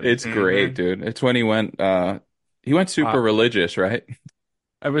family, buddy. it's great, dude. It's when he went Uh, super religious, right?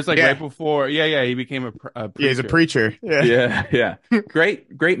 it was like right Yeah. before. Yeah. He became a Yeah, he's a preacher. preacher. Yeah. Yeah, yeah.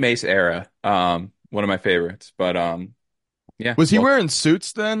 Great Mace era. One of my favorites. But yeah. Was he Well, wearing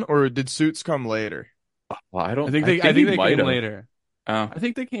suits then, or did suits come later? I he think they might came have. later. Oh, I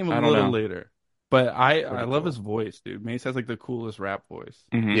think they came a I don't little know. later. But I Pretty love his cool. voice, dude. Mace has like the coolest rap voice.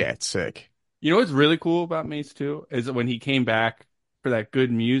 Hmm. Yeah, it's sick. You know what's really cool about Mace too is that when he came back for that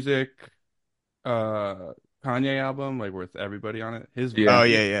Good Music uh Kanye album, like with everybody on it. Yeah, Oh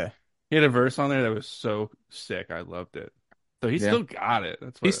yeah, yeah. He had a verse on there that was so sick. I loved it. So he yeah. still got it.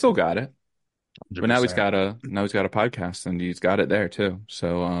 That's He what. still got it. But now he's 100%. got a podcast and he's got it there too.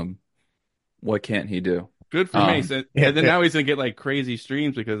 So what can't he do? Good for Mace. Um, Yeah, And then yeah. now he's gonna get like crazy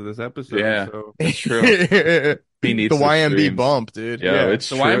streams because of this episode. yeah, So it's true. The He needs the YMB streams. bump, dude. Yo, Yeah. it's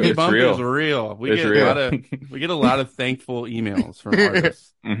the true. YMB It's bump is real. real. It's real. We get a lot of thankful emails from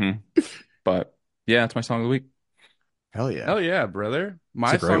artists. Hmm. But yeah, it's my song of the week. Hell yeah. Hell yeah, brother.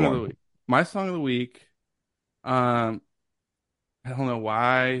 It's a great one. My song of the week. Um, I don't know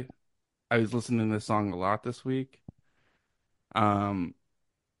why I was listening to this song a lot this week. Um,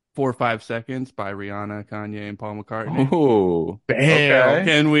 4 or 5 seconds by Rihanna, Kanye, and Paul McCartney. Oh, Damn. okay.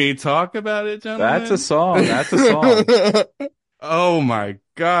 Can we talk about it, That's a gentlemen? song. That's a song. Oh my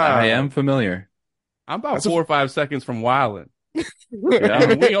I am God. familiar. I'm about That's a 4 or 5 seconds from wildin'. Yeah.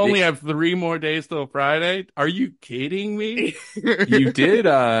 And we only have 3 more days till Friday. Are you kidding me? You did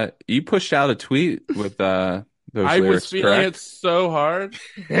you pushed out a tweet with those I was lyrics, feeling it correct? so hard.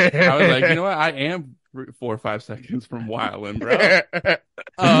 I was like, you know what? I am 4 or 5 seconds from wildin', bro.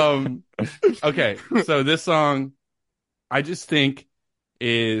 Um, okay, so this song, I just think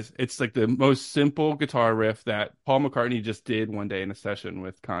it's like the most simple guitar riff that Paul McCartney just did one day in a session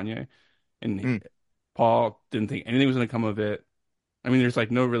with Kanye, and Mm. Paul didn't think anything was going to come of it. I mean, there's like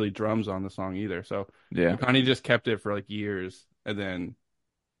no really drums on the song either, so Yeah. McCartney just kept it for like years, and then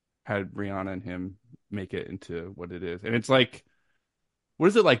had Rihanna and him make it into what it is, and it's like, what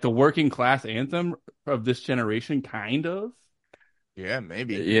is it like the working class anthem of this generation, kind of? Yeah,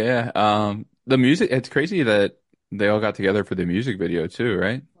 maybe. Yeah. The music, it's crazy that they all got together for the music video too,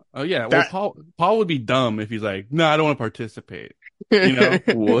 right? Oh yeah, well That Paul would be dumb if he's like, no, I don't want to participate. You know?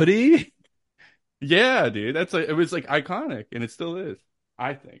 Would he? Yeah, dude. That's like it was like iconic and it still is,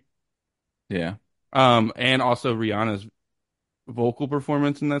 I think. Yeah. And also Rihanna's vocal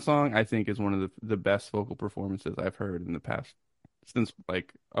performance in that song, I think is one of the best vocal performances I've heard in the past since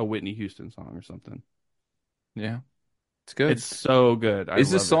like a Whitney Houston song or something. Yeah, it's It's good. so good. I Is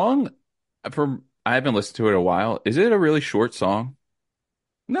the love it. song from? I haven't listened to it in a while. Is it a really short song,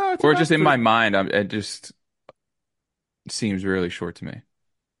 No, it's or just about in three. my mind, it just seems really short to me?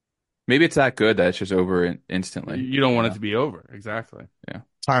 Maybe it's that good that it's just over instantly. You don't You want it know? to be over. Exactly. Yeah.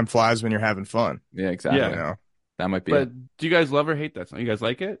 Time flies when you're having fun, Yeah. Yeah. you Exactly. know. That might be But it. do you guys love or hate that song? You guys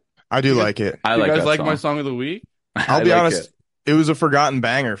like it? I Do do you guys like it. I do you like guys that like my song. song of the week? I'll I be like honest, it. it was a forgotten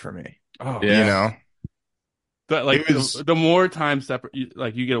banger for me. Oh You Yeah. know, But it like was, the more time separate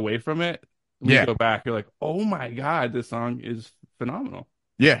like you get away from it, when you yeah, go back, you're like, oh my God, this song is phenomenal.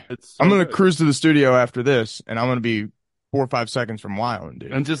 yeah. It's I'm so gonna good. cruise to the studio after this, and I'm gonna be 4 or 5 seconds from wilding,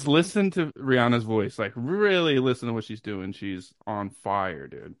 dude. And just listen to Rihanna's voice. Like really listen to what she's doing. She's on fire,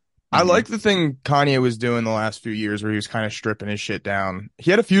 dude. I Hmm. like the thing Kanye was doing the last few years where he was kind of stripping his shit down.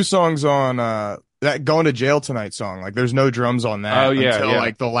 He had a few songs on that Going to Jail Tonight song. Like there's no drums on Oh that yeah, until yeah.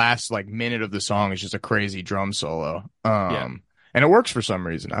 like the last like minute of the song is just a crazy drum solo. Yeah. And it works for some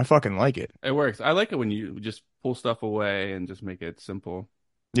reason. I fucking like it. It works. I like it when you just pull stuff away and just make it simple.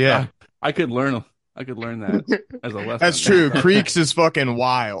 Yeah. I could learn I could learn that as a That's lesson. true. Creeks is fucking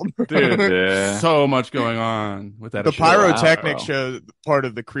wild. Dude, Yeah. so much going on with that The Chill episode. out, pyrotechnic bro. show part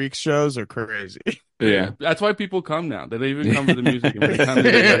of the Creeks shows are crazy. Yeah. That's why people come now. They don't even come for the music and they come to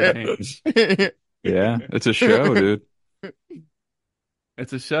get entertained. Yeah. It's a show, dude.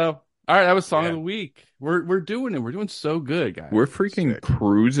 It's a show. All right, that was song of Yeah. the week. We're doing it. We're doing so good, guys. We're freaking Sick.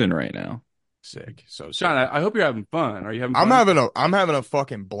 cruising right now. Sick. So sick. Sean, I hope you're having fun. Are you having I'm fun? having a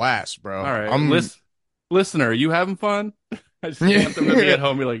fucking blast, bro. All right. I'm Listener, are you having fun? I just Yeah. want them to be at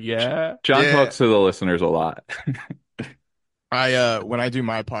home and be like, yeah. John Yeah. talks to the listeners a lot. I when I do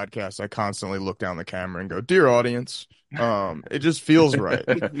my podcast, I constantly look down the camera and go, "Dear audience." It just feels right.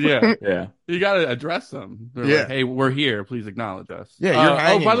 Yeah. Yeah. You got to address them. They're Yeah. like, hey, we're here. Please acknowledge us. Yeah, you're Oh,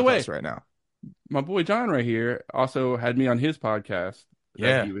 hanging by the with way, us right now. my boy John right here also had me on his podcast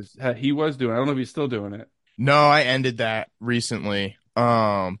that Yeah. he was doing. I don't know if he's still doing it. No, I ended that recently. But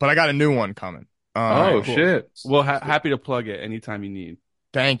I got a new one coming. Oh, Cool. shit. Well, happy to plug it anytime you need.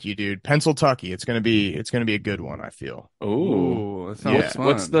 Thank you, dude. Pennsyltucky. It's gonna be a good one, I feel. Ooh. Ooh, that sounds Yeah. fun.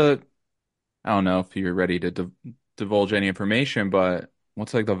 What's I don't know if you're ready to divulge any information, but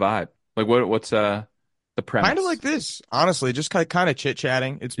what's like the vibe? Like what's the Kind of premise? like this, honestly, just kind of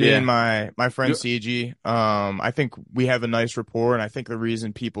chit-chatting. It's me Yeah. and my friend You- CG. I think we have a nice rapport, and I think the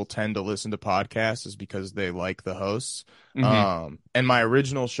reason people tend to listen to podcasts is because they like the hosts. Mhm. And my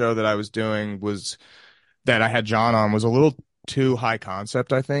original show that I was doing was that I had John on was a little too high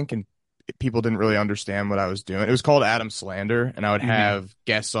concept, I think, and people didn't really understand what I was doing. It was called Adam Slander, and I would Mhm. have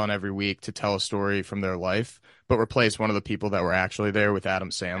guests on every week to tell a story from their life, but replace one of the people that were actually there with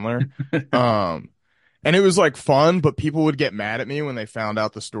Adam Sandler. Um, and it was like fun, but people would get mad at me when they found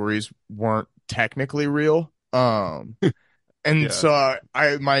out the stories weren't technically real. And Yeah. so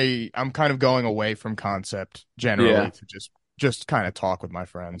I'm kind of going away from concept generally Yeah. to just kind of talk with my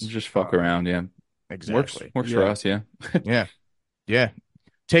friends. Just fuck around, yeah. Exactly. Works for Yeah. us, yeah. Yeah. Yeah.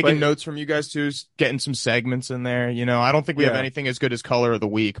 Taking But- notes from you guys too, getting some segments in there. I don't think we have Yeah. anything as good as color of the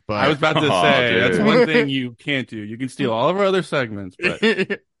week, I was but about to Oh, say that's dude. one thing you can't do. You can steal all of our other segments, but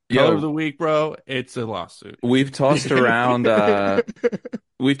color of the week, bro, it's a lawsuit. We've tossed around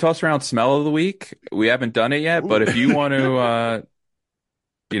smell of the week. We haven't done it yet, but if you want to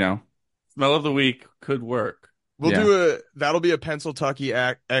you know, Smell of the week could work. we'll Yeah. do that'll be a Pennsyltucky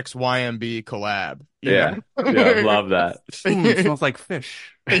XYMB collab. yeah. Yeah, love that. It smells like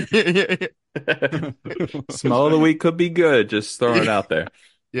fish. Smell of the week could be good. Just throwing it out there.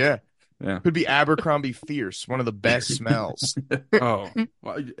 Yeah. Yeah. Could be Abercrombie Fierce, one of the best smells. Oh,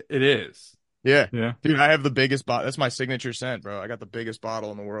 well, it is. Yeah. Yeah. Dude, I have the biggest bottle. That's my signature scent, bro. I got the biggest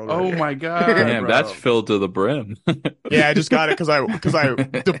bottle in the world. right Oh here. my god, Damn, bro. that's filled to the brim. Yeah, I just got it because I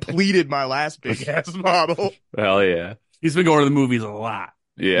depleted my last big ass bottle. Hell yeah. He's been going to the movies a lot.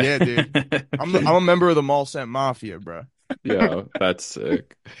 Yeah. Yeah, dude. I'm a member of the Mall Scent Mafia, bro. Yo, that's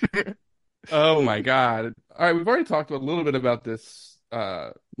sick. Oh my god. All right, we've already talked a little bit about this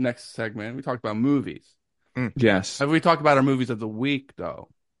next segment. We talked about movies. Yes. Have we talked about our movies of the week though?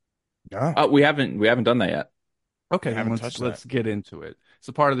 No. We haven't done that yet. Okay, I haven't let's, touched let's get into it. It's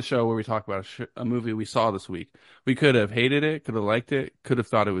a part of the show where we talk about a movie we saw this week. We could have hated it, could have liked it, could have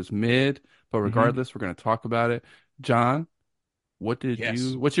thought it was mid, but regardless, we're going to talk about it. John, what's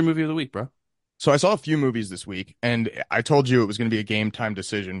your movie of the week, bro? So I saw a few movies this week, and I told you it was going to be a game time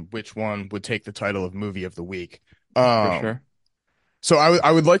decision which one would take the title of movie of the week. For sure. So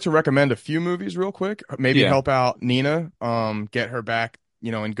I would like to recommend a few movies real quick. Maybe Yeah, help out Nina, get her back,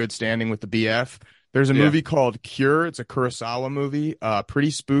 in good standing with the BF. There's a yeah. movie called Cure. It's a Kurosawa movie,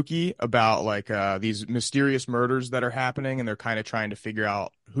 pretty spooky about like these mysterious murders that are happening, and they're kind of trying to figure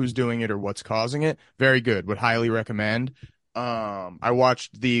out who's doing it or what's causing it. Very good. Would highly recommend. I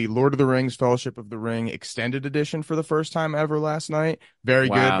watched the Lord of the Rings Fellowship of the Ring extended edition for the first time ever last night. Very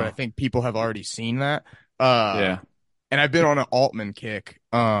good, but I Wow. think people have already seen that. Uh, Yeah. and I've been on an Altman kick.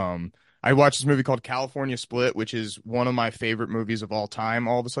 I watched this movie called California Split, which is one of my favorite movies of all time.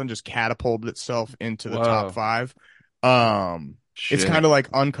 All of a sudden, just catapulted itself into the top Whoa. five. It's kind Shit. of like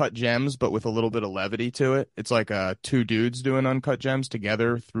Uncut Gems, but with a little bit of levity to it. It's like two dudes doing Uncut Gems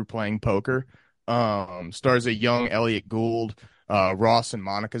together through playing poker. Stars a young Elliot Gould, Ross and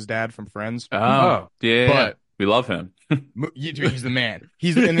Monica's dad from Friends. Oh, Oh, yeah, yeah, yeah. But We love him. Dude, he's the man.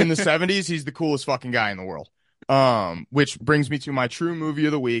 And in the 70s, he's the coolest fucking guy in the world. Which brings me to my true movie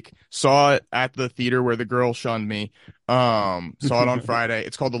of the week. Saw it at the theater where the girl shunned me. Saw it on Friday.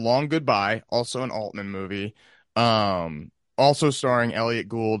 It's called The Long Goodbye, also an Altman movie. Also starring Elliot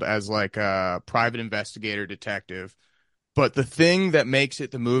Gould as like a private investigator detective. But the thing that makes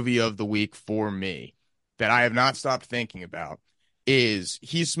it the movie of the week for me that I have not stopped thinking about is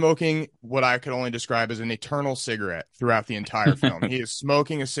he's smoking what I could only describe as an eternal cigarette throughout the entire film. He is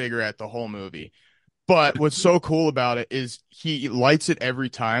smoking a cigarette the whole movie. But what's so cool about it is he lights it every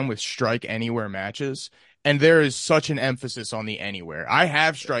time with strike anywhere matches. And there is such an emphasis on the anywhere. I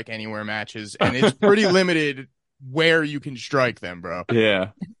have strike anywhere matches, and it's pretty limited where you can strike them, bro. Yeah.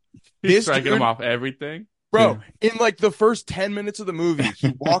 he's This striking them dude, off everything. bro, in like the first 10 minutes of the movie,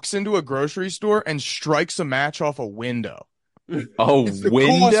 he walks into a grocery store and strikes a match off a window. Oh, It's the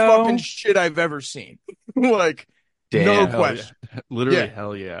coolest fucking window? shit I've ever seen. Like, no Damn. Hell yeah. question. Literally, Yeah.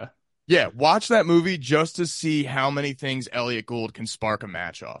 hell yeah. Yeah, watch that movie just to see how many things Elliot Gould can spark a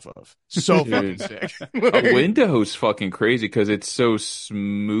match off of. So fucking Dude. sick. A window's fucking crazy because it's so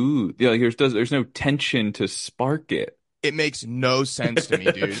smooth. Yeah, like there's no tension to spark it. It makes no sense to me,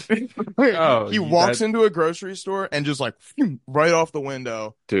 dude. Oh, He walks that into a grocery store and just like right off the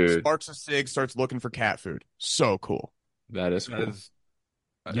window, Dude, sparks a cig, starts looking for cat food. So cool. that is that cool. is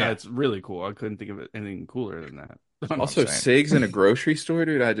Yeah, that's really cool. I couldn't think of anything cooler than that. that's what I'm Also, saying. cigs in a grocery store,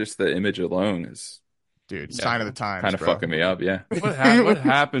 dude. The image alone is Dude, Yeah. sign of the times, kind of bro. fucking me up. Yeah. What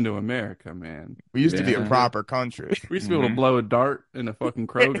happened to America, man? We used to be a Yeah. proper country. We used to be able to blow a dart in a fucking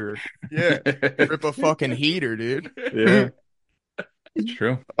Kroger. Yeah. Rip a fucking heater, dude. Yeah, it's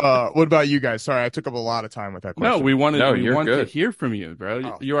true. What about you guys? Sorry, I took up a lot of time with that No, question. No, we you're want to good. hear from you, bro.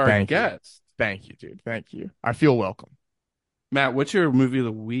 Oh, You are a thank you. guest. Thank you, dude. Thank you. I feel welcome. Matt, what's your movie of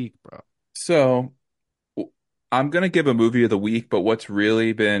the week, bro? So I'm gonna give a movie of the week, but what's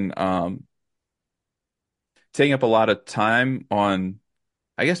really been taking up a lot of time on,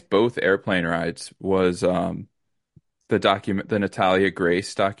 I guess, both airplane rides was the Natalia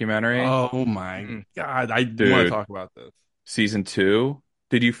Grace documentary. Oh my Mm. God, I want to Dude, talk about this. season two.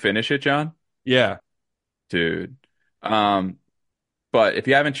 Did you finish it, John? Yeah. Dude. Um, but if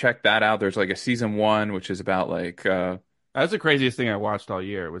you haven't checked that out, there's like a season one, which is about like That's the craziest thing I watched all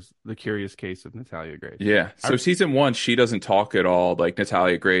year was The Curious Case of Natalia Grace. yeah. I, So season one, she doesn't talk at all, like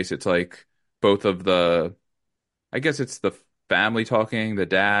Natalia Grace. It's like both of the, I guess it's the family talking, the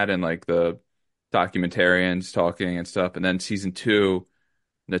dad and like the documentarians talking and stuff. And then season two,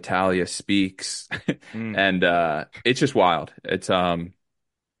 Natalia speaks mm. and it's just wild.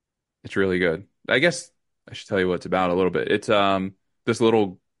 It's really good. I guess I should tell you what it's about a little bit. It's this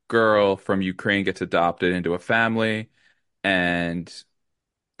little girl from Ukraine gets adopted into a family and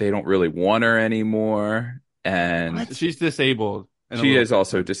they don't really want her anymore. And What? She's disabled and a she little is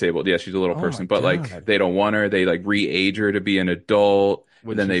also person, disabled. Yeah, she's a little Oh my person, but like God. they don't want her. They like re-age her to be an adult. And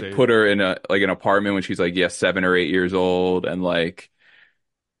when then they she's put a her in a like an apartment when she's like, yeah, 7 or 8 years old. And like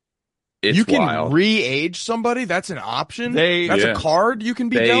You it's can wild. re-age somebody? That's an option? they That's a Yeah. card you can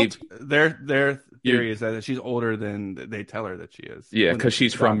be They dealt? their You theory is that she's older than they tell her that she is. yeah, When because they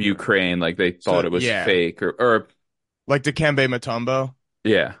she's from adopt her. Ukraine. Like they So, thought it was yeah. fake or Like Dikembe Mutombo?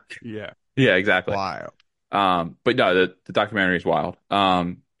 yeah. Yeah. Yeah, exactly. Wild. But no, the documentary is wild.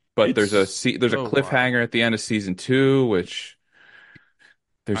 But It's there's a so cliffhanger at the end of season two, which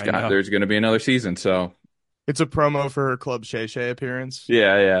I know. there's going to be another season. So It's a promo for her Club Shay Shay appearance.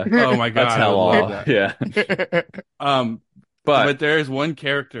 yeah, yeah, Oh my that's God, I would hell love all. that. Yeah, Um, but but there is one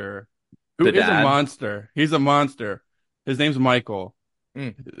character who the is a dad. monster. He's a monster. His name's Michael.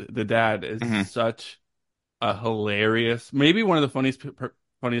 Mm. The dad is Mhm. such a hilarious, maybe one of the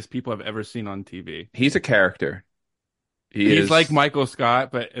funniest people I've ever seen on TV. He's a character. He He's is like Michael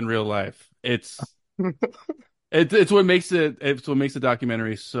Scott, but in real life, it's it's what makes the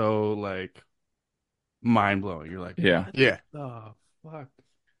documentary so like mind blowing. You're like, Yeah. what Yeah, the fuck?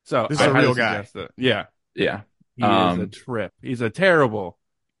 So this is I a highly real guy. suggest it. Yeah, Yeah. he is a Um, trip. He's a terrible,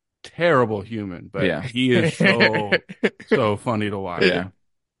 terrible human, but yeah. he is so funny to watch. Yeah.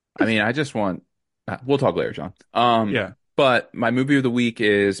 I mean, I just want we'll talk later, John. Yeah, But my movie of the week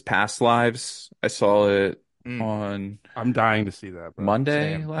is Past Lives. I saw it Mm. on I'm dying to see that, bro.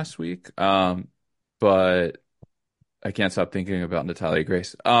 Monday Same. last week. But I can't stop thinking about Natalia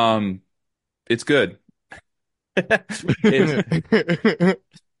Grace. It's good. It's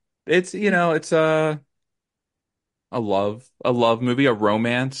it's it's a love movie, a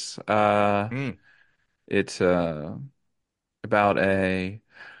romance. Mm. It's about a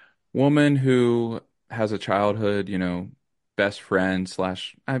woman who has a childhood, best friend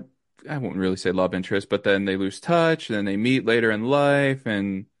slash I won't really say love interest, but then they lose touch, and then they meet later in life,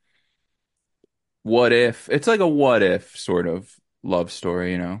 and what if it's like a what if sort of love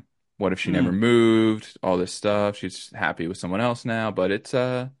story. What if she never Hmm. moved? All this stuff. She's happy with someone else now, but it's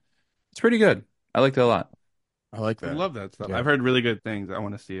pretty good. I liked it a lot. I like I that. love that stuff. Yeah, I've heard really good things. I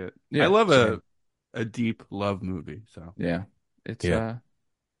want to see it. I Yeah, love same. a deep love movie. So yeah. It's Yeah,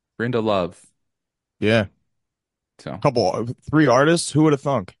 Brenda Love. yeah. So, Couple, three artists. Who would have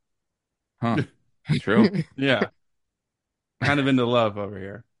thunk? huh. True. yeah, kind of into love over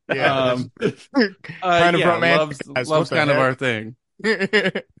here. Yeah, that's Um, kind of yeah, romantic. What love's the kind of our heck? thing.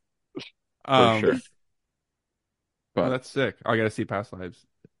 For Um, sure. oh, But that's sick. I got to see Past Lives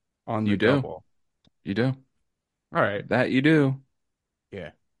on the you do. double. You do. All right, That you do.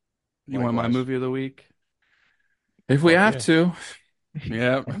 Yeah, you want my likewise. movie of the week? If we Fuck have yeah. to.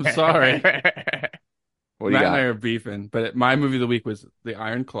 Yeah, I'm sorry. What do you Matt and I got? are beefing, but my movie of the week was The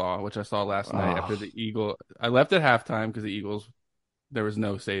Iron Claw, which I saw last night after Oh, the Eagle. I left at halftime because the Eagles, there was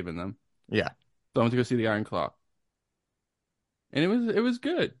no saving them. Yeah. So I went to go see The Iron Claw, and it was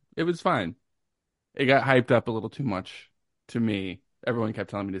good. It was fine. It got hyped up a little too much to me. Everyone kept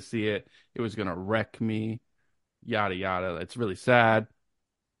telling me to see it. It was gonna wreck me. Yada yada. It's really sad.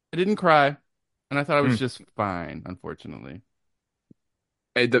 I didn't cry, and I thought it was Mm. just fine. Unfortunately,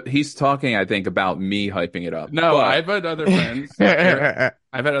 He's talking, I think, about me hyping it up. no. But I've had other friends.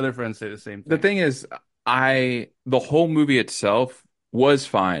 I've had other friends say the same the thing. thing is, the whole movie itself was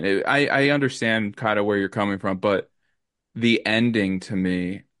fine. I understand kind of where you're coming from, but the ending to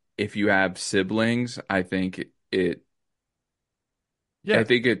me, if you have siblings, I Yeah,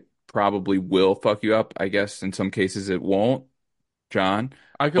 think it probably will fuck you up. I guess in some cases it won't, John.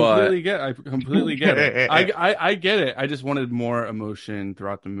 But I completely get it. I get it. I just wanted more emotion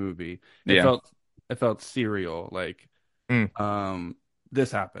throughout the movie. It yeah, felt it felt serial. Like, Mm.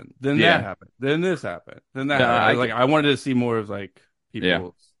 this happened, then that yeah, happened, then this happened, then that no, happened. I wanted to see more of like yeah,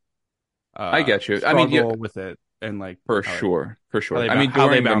 people's I get you. I mean, yeah, struggle with it and like for sure, for how sure. I mean, how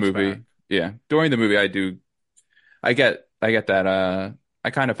they during the bounce back. movie, yeah, during the movie, I get that. I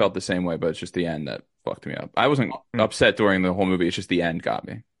kind of felt the same way, but it's just the end that fucked me up. I wasn't Mm. upset during the whole movie. It's just the end got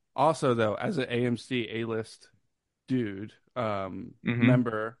me. Also, though, as an AMC A-list dude, Hmm.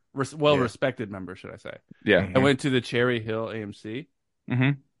 member, well Yeah. respected member, should I say? Yeah. I Mhm. went to the Cherry Hill AMC.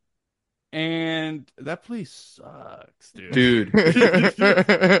 Hmm. And that place sucks, dude. Dude,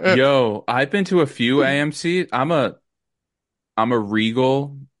 yo, I've been to a few AMC. I'm a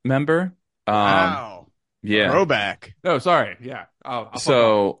Regal member. Um, Wow. yeah. Throwback. No, sorry. Yeah, I'll fuck off.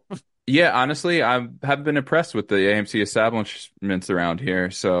 So, yeah, honestly, I have been impressed with the AMC establishments around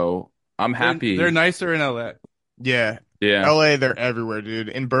here. So I'm They're happy. nicer in LA. Yeah. Yeah. LA, they're everywhere, dude.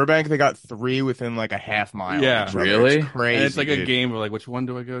 In Burbank, they got three within like a half mile of Yeah. each other. It's Really? And it's crazy, like a dude. game of like, which one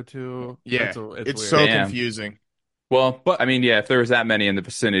do I go to? Yeah. It's It's weird. so Damn. confusing. Well, But I mean, yeah, if there was that many in the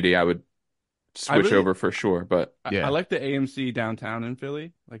vicinity, I would I switch really over for sure. But I Yeah. like the AMC downtown in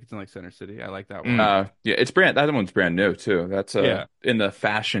Philly. Like it's in like Center City. I like that one. Mm. yeah, that one's brand new too. That's Yeah. in the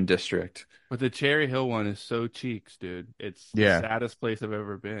fashion district. But the Cherry Hill one is so cheeks, dude. It's the Yeah. saddest place I've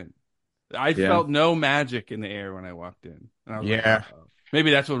ever been. I Yeah, felt no magic in the air when I walked in. And I was like, Yeah. uh-oh.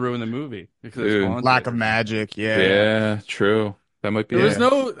 Maybe that's what ruined the movie because it's dude. haunted Lack of or something. magic. Yeah. Yeah. Yeah, true. That might be There was it. Yeah.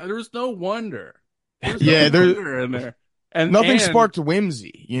 no wonder. There was no Yeah. There, wonder in there. And nothing sparked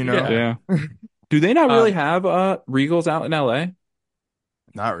whimsy, you know? yeah. Yeah. Do they not really Um have Regals out in LA?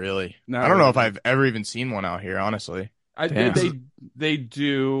 Not really. not I don't know if really. I've ever even seen one out here, honestly. I Damn. they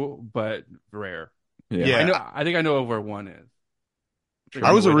do, but rare. Yeah. I Yeah. know I think I know where one is. Like,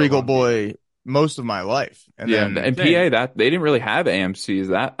 I was a way to Regal Long Beach. boy most of my life. And Yeah, then, and Same. PA that they didn't really have AMC's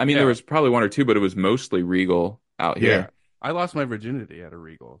that. I mean, there Yeah. was probably one or two, but it was mostly Regal out yeah. here. I lost my virginity at a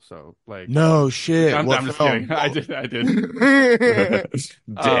Regal, so like No shit. I'm What just film? kidding. I did.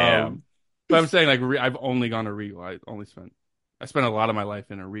 Damn. But I'm saying like I've only gone to Regal. I spent a lot of my life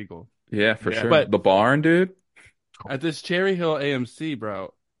in a Regal. Yeah, for Yeah. sure. But The barn, dude. at this Cherry Hill AMC,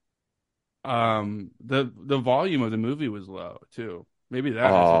 bro, the volume of the movie was low too. Maybe that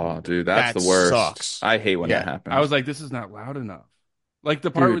has something to Oh, do with dude, it. that's That the worst. sucks. I hate when that Yeah. I happens. was like, this is not loud enough. Like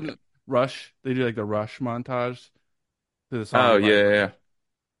the part Dude. with Rush, they do like the Rush montage to the Oh, song yeah, yeah, Viper.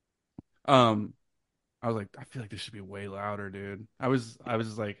 yeah. Um, I was like, I feel like this should be way louder, dude. I was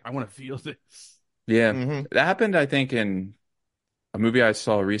just like, I want to feel this. Yeah. Hmm. That happened, I think, in a movie I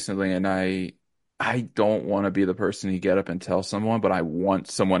saw recently, and I don't want to be the person to get up and tell someone, but I want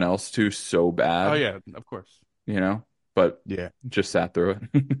someone else to so Oh bad, yeah, of course. you know? But Yeah. just sat through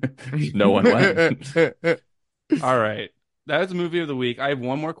it. No one went. All right. That is a movie of the week. I have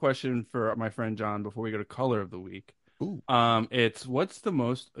one more question for my friend John before we go to color of the week. Ooh. It's what's the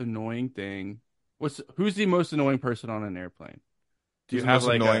most annoying thing? Who's the most annoying person on an airplane? Do Who's you the have most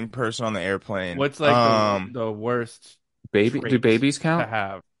like a annoying person on the airplane? what's like the worst Do trait babies to count?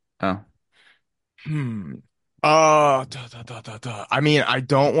 have? Oh, Hmm. I mean, I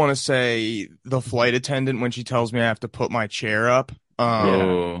don't want to say the flight attendant when she tells me I have to put my chair up. Yeah.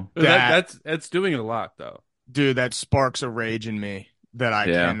 oh, That That's doing it a lot though. dude, that sparks a rage in me that I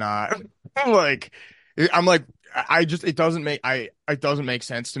yeah, cannot like. I'm like, I just it doesn't make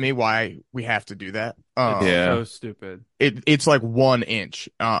sense to me why we have to do that. It's yeah, so stupid. It's like 1 inch.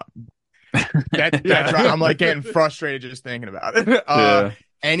 That's right. Yeah. I'm like getting frustrated just thinking about it. yeah,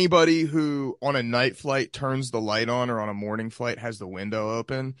 Anybody who on a night flight turns the light on or on a morning flight has the window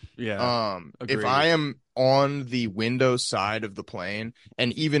open. Yeah. If Agreed. I am on the window side of the plane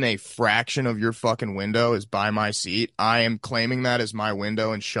and even a fraction of your fucking window is by my seat, I am claiming that as my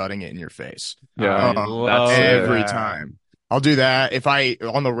window and shutting it in your face. I yeah. love That's Every that. time. I'll do that. If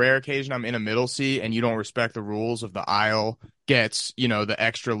on the rare occasion I'm in a middle seat and you don't respect the rules of the aisle gets, the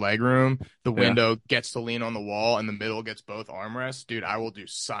extra leg room, the Yeah. window gets to lean on the wall and the middle gets both armrests, dude, I will do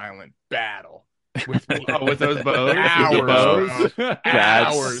silent battle with Oh, with those bows? hours, With the bro. bows?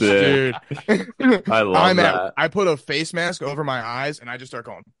 That's Hours, sick. dude. I love that. I put a face mask over my eyes and I just start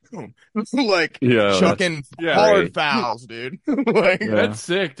going boom, like Yeah, that's chucking Yeah. hard great. fouls, dude. Like Yeah. That's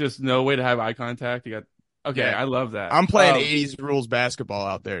sick. Just no way to have eye contact. You got okay. Yeah. I love that. I'm playing 80s rules basketball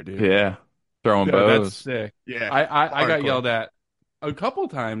out there, dude. Yeah, throwing No, that's bows. sick. Yeah. I got Hardcore. yelled at a couple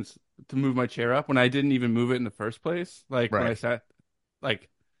times to move my chair up when I didn't even move it in the first place. Like when I Right. sat, like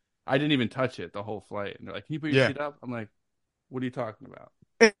I didn't even touch it the whole flight. And they're like, "Can you put your Yeah. seat up?" I'm like, "What are you talking about?"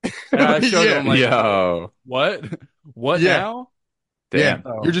 And I showed them, I'm like, Yo, "What? What Yeah. now?" Yeah. damn.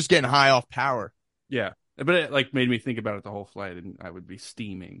 Oh. You're just getting high off power. Yeah, but it like made me think about it the whole flight, and I would be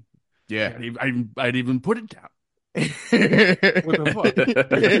steaming. Yeah. I'd even put it down. What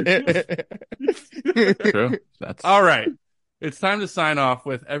the fuck? True. That's All right. It's time to sign off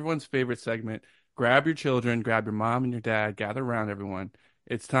with everyone's favorite segment. Grab your children, grab your mom and your dad, gather around everyone.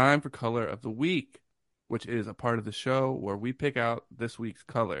 It's time for Color of the Week, which is a part of the show where we pick out this week's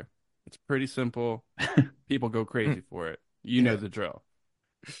color. It's pretty simple. People go crazy for it. You know the drill.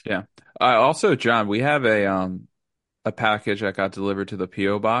 yeah. Also, John, we have a package that got delivered to the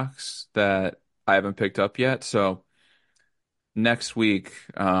PO box that I haven't picked up yet. So next week,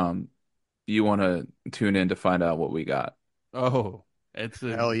 you want to tune in to find out what we got. Oh,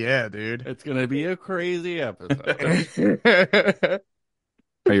 Hell yeah, dude. it's gonna be a crazy episode. The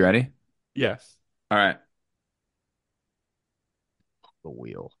Are you ready? Yes. All right.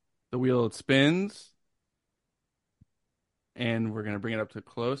 wheel. The wheel it spins. And we're gonna bring it up to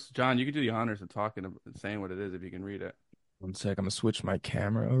close. John, you can do the honors of talking and saying what it is if you can read it. One sec, I'm gonna switch my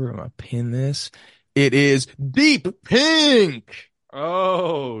camera over. I'm gonna pin this. It is deep pink.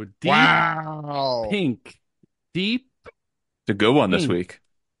 Oh, deep Wow. pink. Deep It's a good one this Pink. week.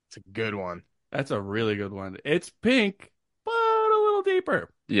 It's a good one. That's a really good one. It's pink, but a little deeper.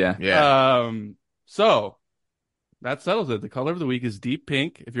 Yeah. Yeah. So that settles it. The color of the week is deep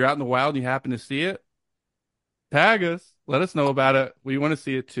pink. If you're out in the wild and you happen to see it, tag us. Let us know about it. We want to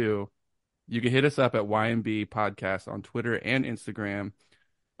see it too. You can hit us up at YMB Podcast on Twitter and Instagram.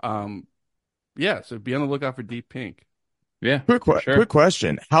 Yeah, so be on the lookout for deep pink. Yeah. Quick sure. quick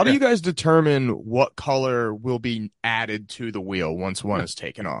question. How do Yeah. you guys determine what color will be added to the wheel once one is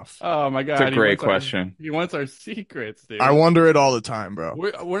taken off? Oh my God. It's a he great wants our- question. he wants our secrets, dude. I wonder it all the time, bro.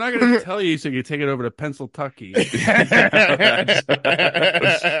 We're not going to tell you so you can take it over to Pennsylvania.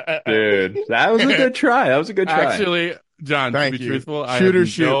 Dude, that was a good try. That was a good try. Actually, John, Thank to be you. truthful, Shoot or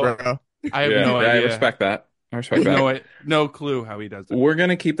shoot, bro. I have Yeah, no I idea. respect that. I respect that. No clue how he does it. We're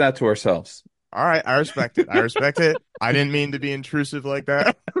gonna keep that to ourselves. All right, I respect it. I respect it. I didn't mean to be intrusive like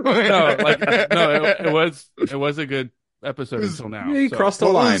that. No, it was a good episode until now. He So crossed the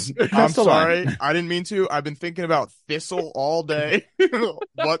line. I'm Crossed the line. sorry. I didn't mean to. I've been thinking about thistle all day.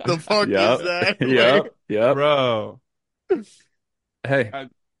 What the fuck is Yep. that? Like, Yep. Yep. bro, Hey, I,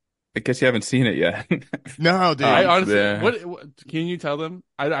 I guess you haven't seen it yet. no, I dude. honestly, Yeah. what can you tell them?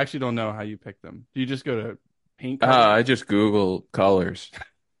 I actually don't know how you pick them. Do you just go to paint I color? just Google colors.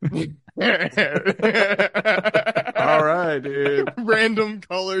 All right, dude. Random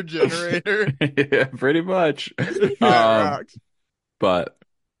color generator. Yeah, pretty much. That Um, rocks. but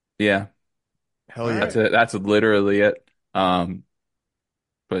yeah, Hell All yeah. that's right, it. That's literally it.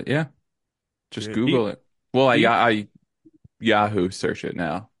 But yeah, just Dude. Google it. Well, Deep. I Yahoo search it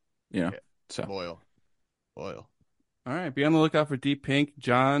now. You know, Yeah. so Loyal. Loyal. All right, be on the lookout for Deep Pink,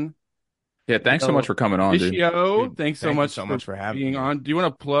 John. yeah. Thanks so much for coming on, dude. Vicio, Dude, thanks so thank you much so for much for having being me. on. Do you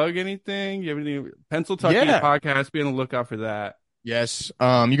want to plug anything? You have any Pencil Tucky Yeah. podcast? Be on the lookout for that. Yes.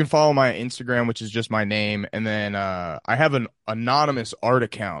 You can follow my Instagram, which is just my name, and then I have an anonymous art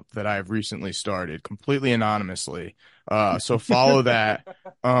account that I've recently started, completely anonymously. So follow that.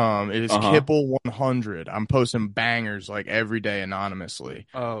 It is Uh-huh. Kipple100. I'm posting bangers like every day anonymously.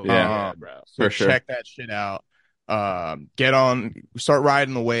 Oh Yeah, yeah, bro. So for sure. check that shit out. Get on, start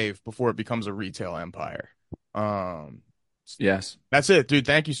riding the wave before it becomes a retail empire. Um, Yes. that's it, dude.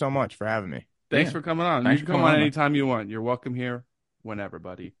 Thank you so much for having me. Thanks Yeah. for coming on. Thanks You for can come coming on on, man. anytime you want. You're welcome here whenever,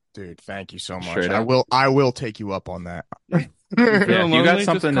 buddy. Dude, thank you so much. Straight I up. will I will take you up on that. You're Yeah, feeling if you got lonely? Just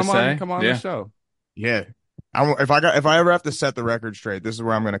something to say, come on the yeah. show. Yeah. If I ever have to set the record straight, this is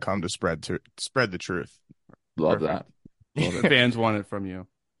where I'm going to come to spread the truth. Love Perfect. that. Love it. Fans want it from you.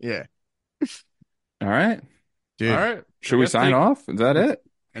 Yeah. All right. All Dude, right. Should we sign off? Is that it?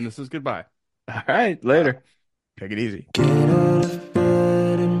 And this is goodbye. All right. Later. take it easy. Get out of